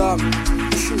ithando lami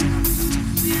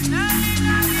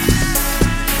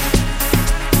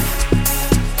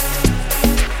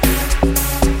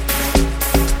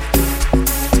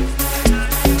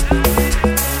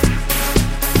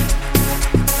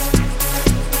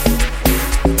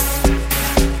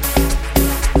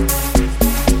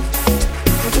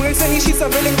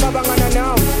vele ngibabangana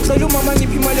nawo ngicela umama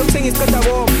ngiphi imali yokuthenga isiqeda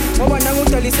komo ngoba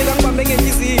nangudaliseka ngibambe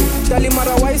ngenhliziyo dali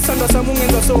mara wayisithandwa sami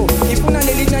ungenza so ngifuna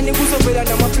leli nani kuzovela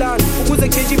namaplani ukuze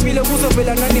change impilo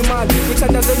kuzovela nanemali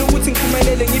ngithandazela ukuthi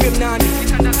ngiphumelele ngibe mnandi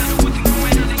ngithandazela ukuthi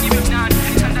ngiphumelele ngibe mnandi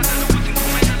ngithandazela ukuthi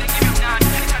ngiphumelele ngibe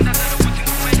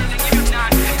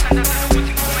mnandi ngithandazela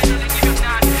ukuthi ngiphumelele ngibe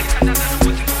mnandi ngithandazela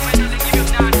ukuthi ngiphumelele ngibe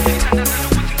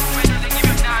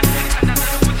mnandi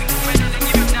ngithandazela ukuthi ngiphumelele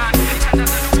ngibe mnandi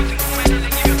ngithandazela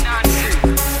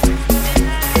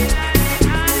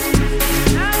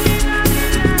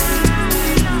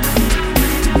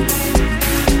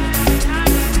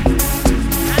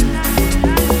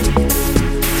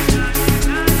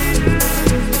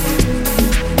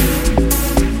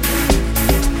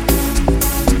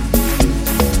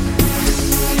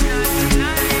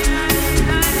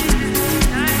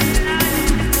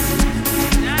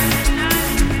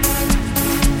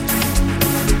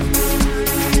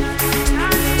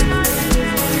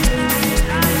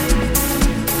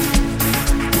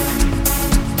ngiphumelele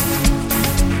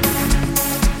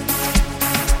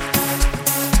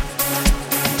ngibe mnandi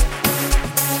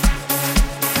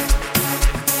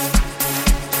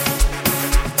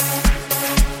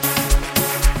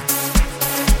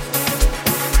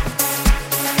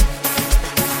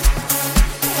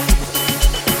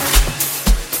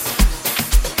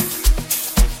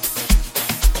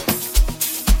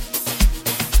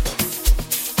ngithandazela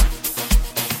ukuthi ngiphumelele ngibe mnandi ngithandazela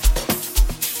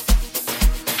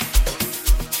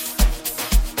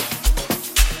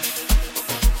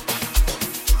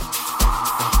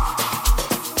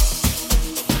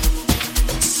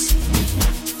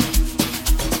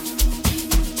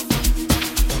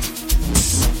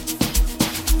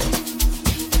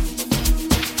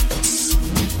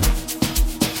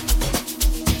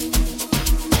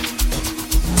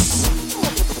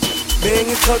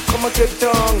ngithatha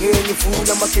amaketange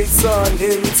ngivula amakesane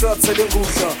ngithatha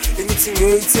lengudla engithi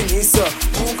ngiyithengisa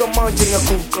buka manje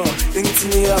ngiyaguqa engithi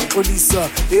ngiyaxolisa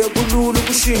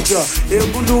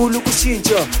ekulula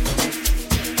ukushintsha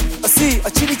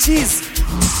achili cheese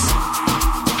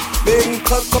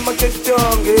bengiqhaqa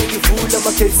amaketange ngivula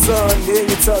amakesane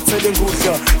ngithatha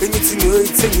lengudla engithi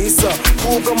ngiyithengisa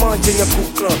buka manje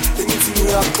ngiyaguqa engithi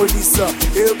ngiyaxolisa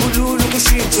ekulula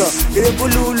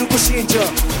ukushintsha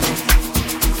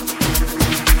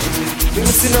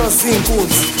bengithi nasi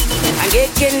inkunzi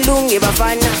angeke nilunge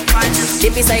bafana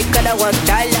lepisa iqala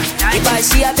wakudala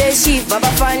ibashiya beshiva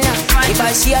bafana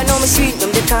ibashiya nomshwi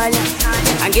nomdekhala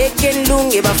angeke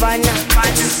nilunge bafana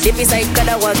lepisa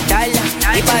iqala wakudala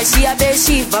ibashiya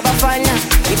beshiva bafana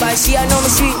ibashiya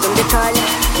nomshwi nomdekhala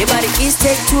ebari is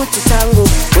take two to tango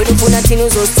wena ufuna thini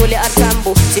uzosithole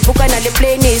athambo sibuka nale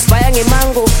plane isibaya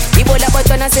ngemango ibo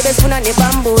labatwana sebesifuna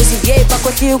nebambuzi ye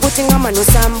bakhohliwe ukuthi ngama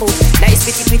nosambo la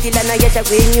isiphithi lana yedla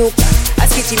kwenyuka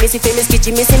asigijimisi famous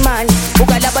gijimisi imali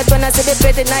buka labatwana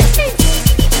sebephethe nayi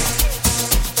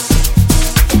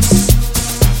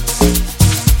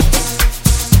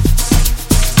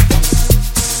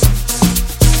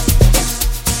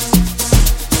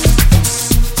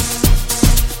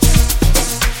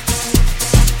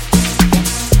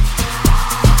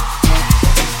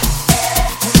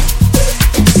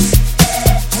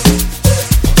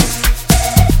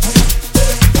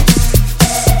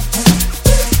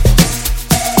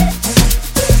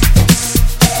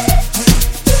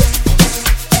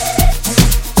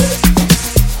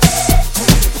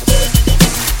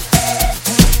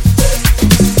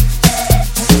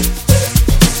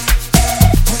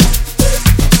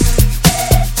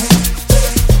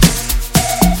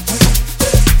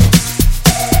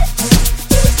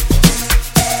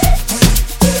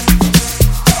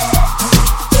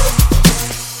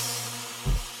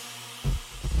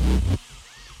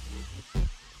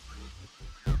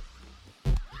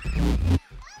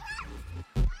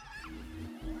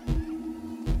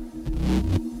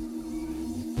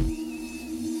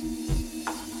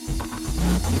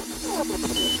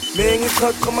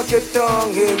Mengiqhaqa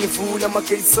amaketange ngivula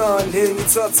amakeyisane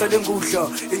ngithatha lengudla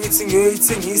engithi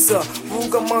ngiyithengisa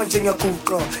buka manje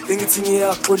ngiyaguqa engithi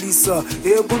ngiyaxolisa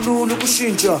ebululu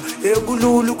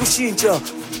kushintsha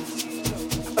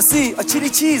asi achili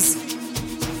cheese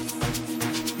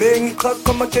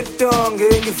Mengiqhaqa amaketange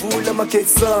ngivula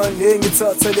amakeyisane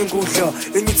ngithatha lengudla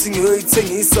engithi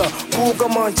ngiyithengisa buka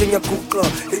manje ngiyaguqa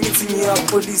engithi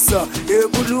ngiyaxolisa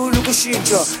ebululu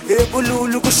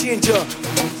kushintsha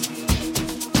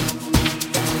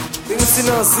Bengithi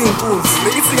nasi inkunzi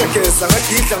bengithi ngiyageza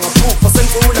ngagidla ngaphufa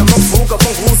sengiphula mavuka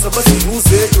banguza bathi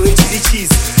nguze echili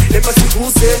cheese ebathi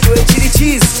nguze echili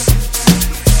cheese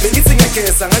Bengithi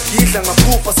ngiyageza ngagidla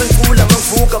ngaphufa sengiphula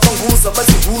mavuka banguza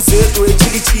bathi nguze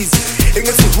echili cheese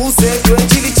engithi nguze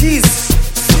echili cheese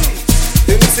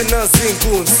Bengithi nasi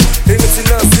inkunzi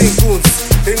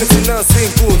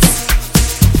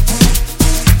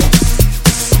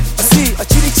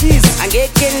achili cheese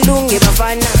angeke nilunge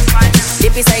bafana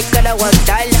lepisa iqala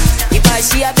wakudala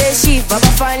ibashiya beshiva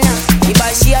bafana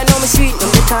ibashiya nomshwi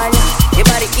nomdekhala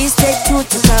ebari is take two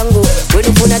to tango wena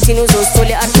ufuna thini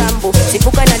uzosithole athambo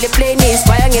sibuka nale plane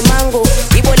isibaya ngemango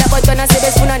ibo labatwana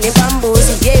sebesifuna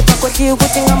nebambuzi ye bakhohliwe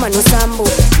ukuthi ngama nosambo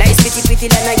la isiphithi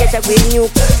lana yedla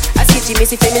kwenyuka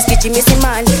asigijimisi famous gijimisi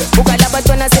imali buka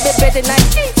labatwana sebephethe nayi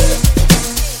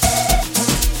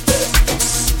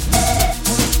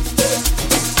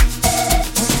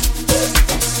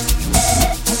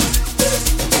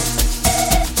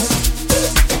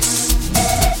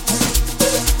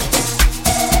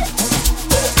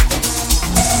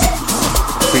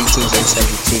Greetings and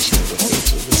salutations of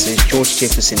faithful. This is George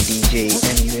Jefferson DJ,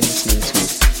 and you are listening to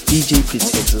DJ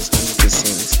Pretenzo's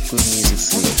 100% good music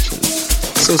selection.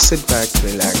 So sit back,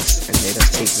 relax, and let us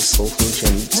take the soulful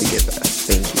journey together.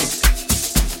 Thank you.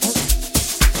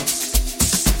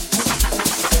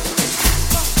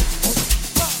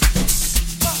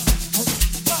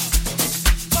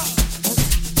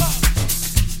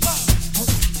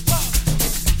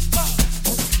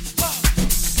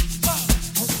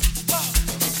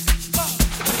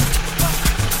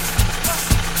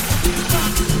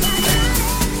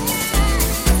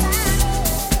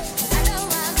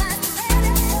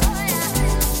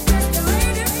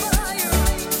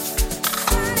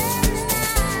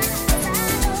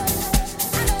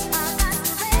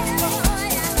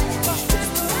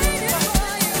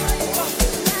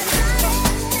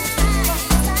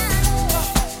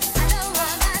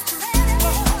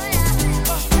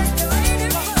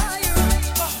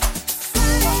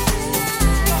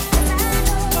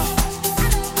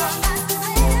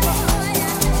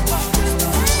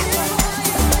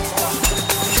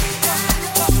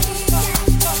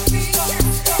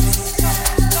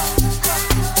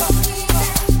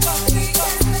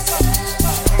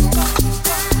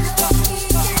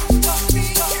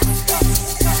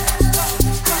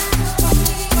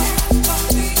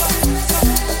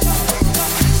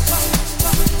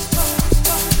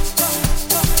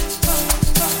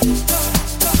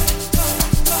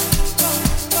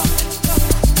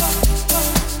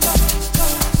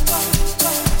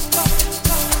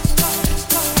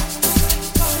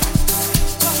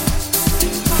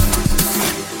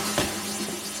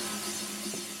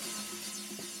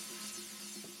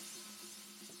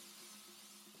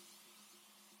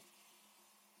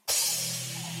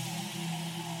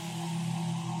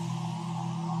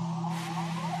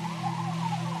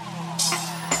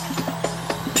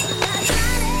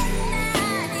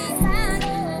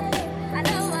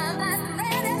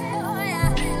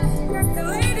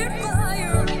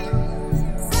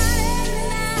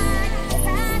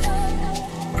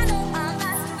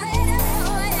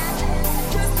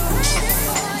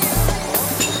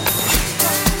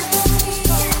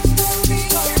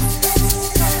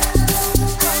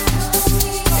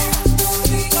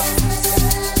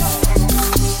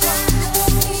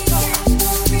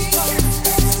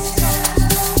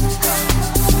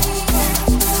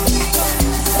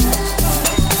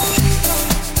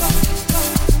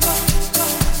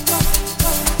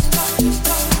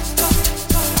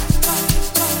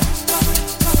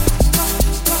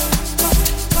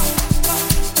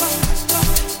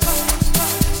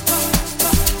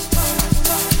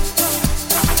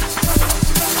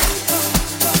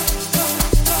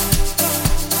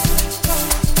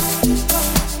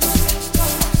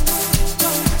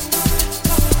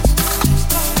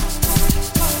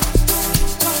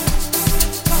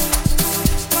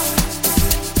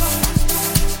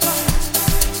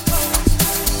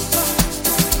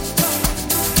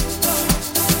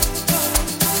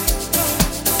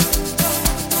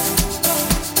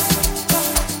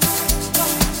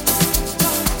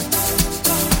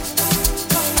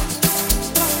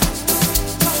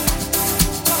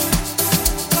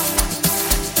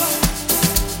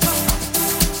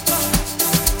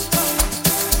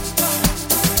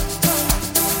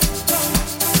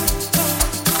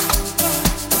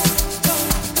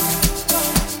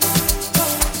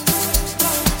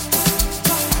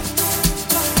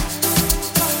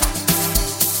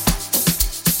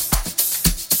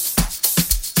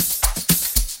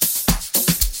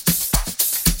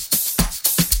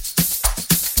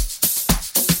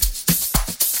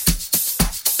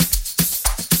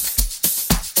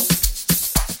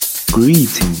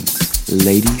 Greetings,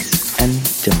 ladies and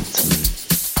gentlemen.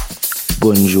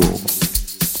 Bonjour.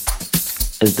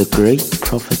 As the great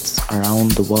prophets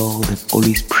around the world have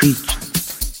always preached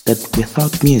that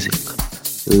without music,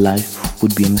 life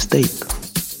would be a mistake.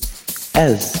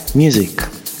 As music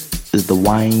is the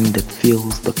wine that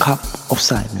fills the cup of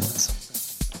silence.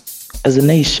 As a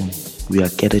nation, we are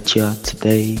gathered here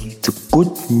today to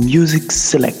good music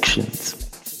selections,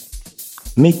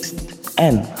 mixed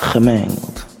and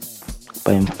gemengeld,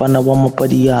 by Mfana wa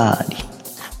Mapadiadi,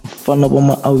 Mfana wa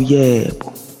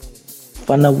Ma'auyebo,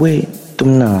 Mfana we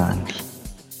Tumnandi,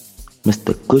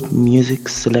 Mr. Good Music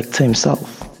Selector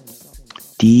himself,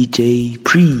 DJ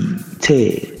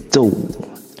Pritezo.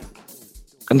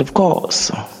 And of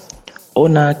course,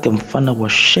 Ona Mfana wa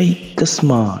Sheikh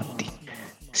Smarty,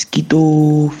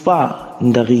 Skito Fa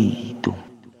Ndarito.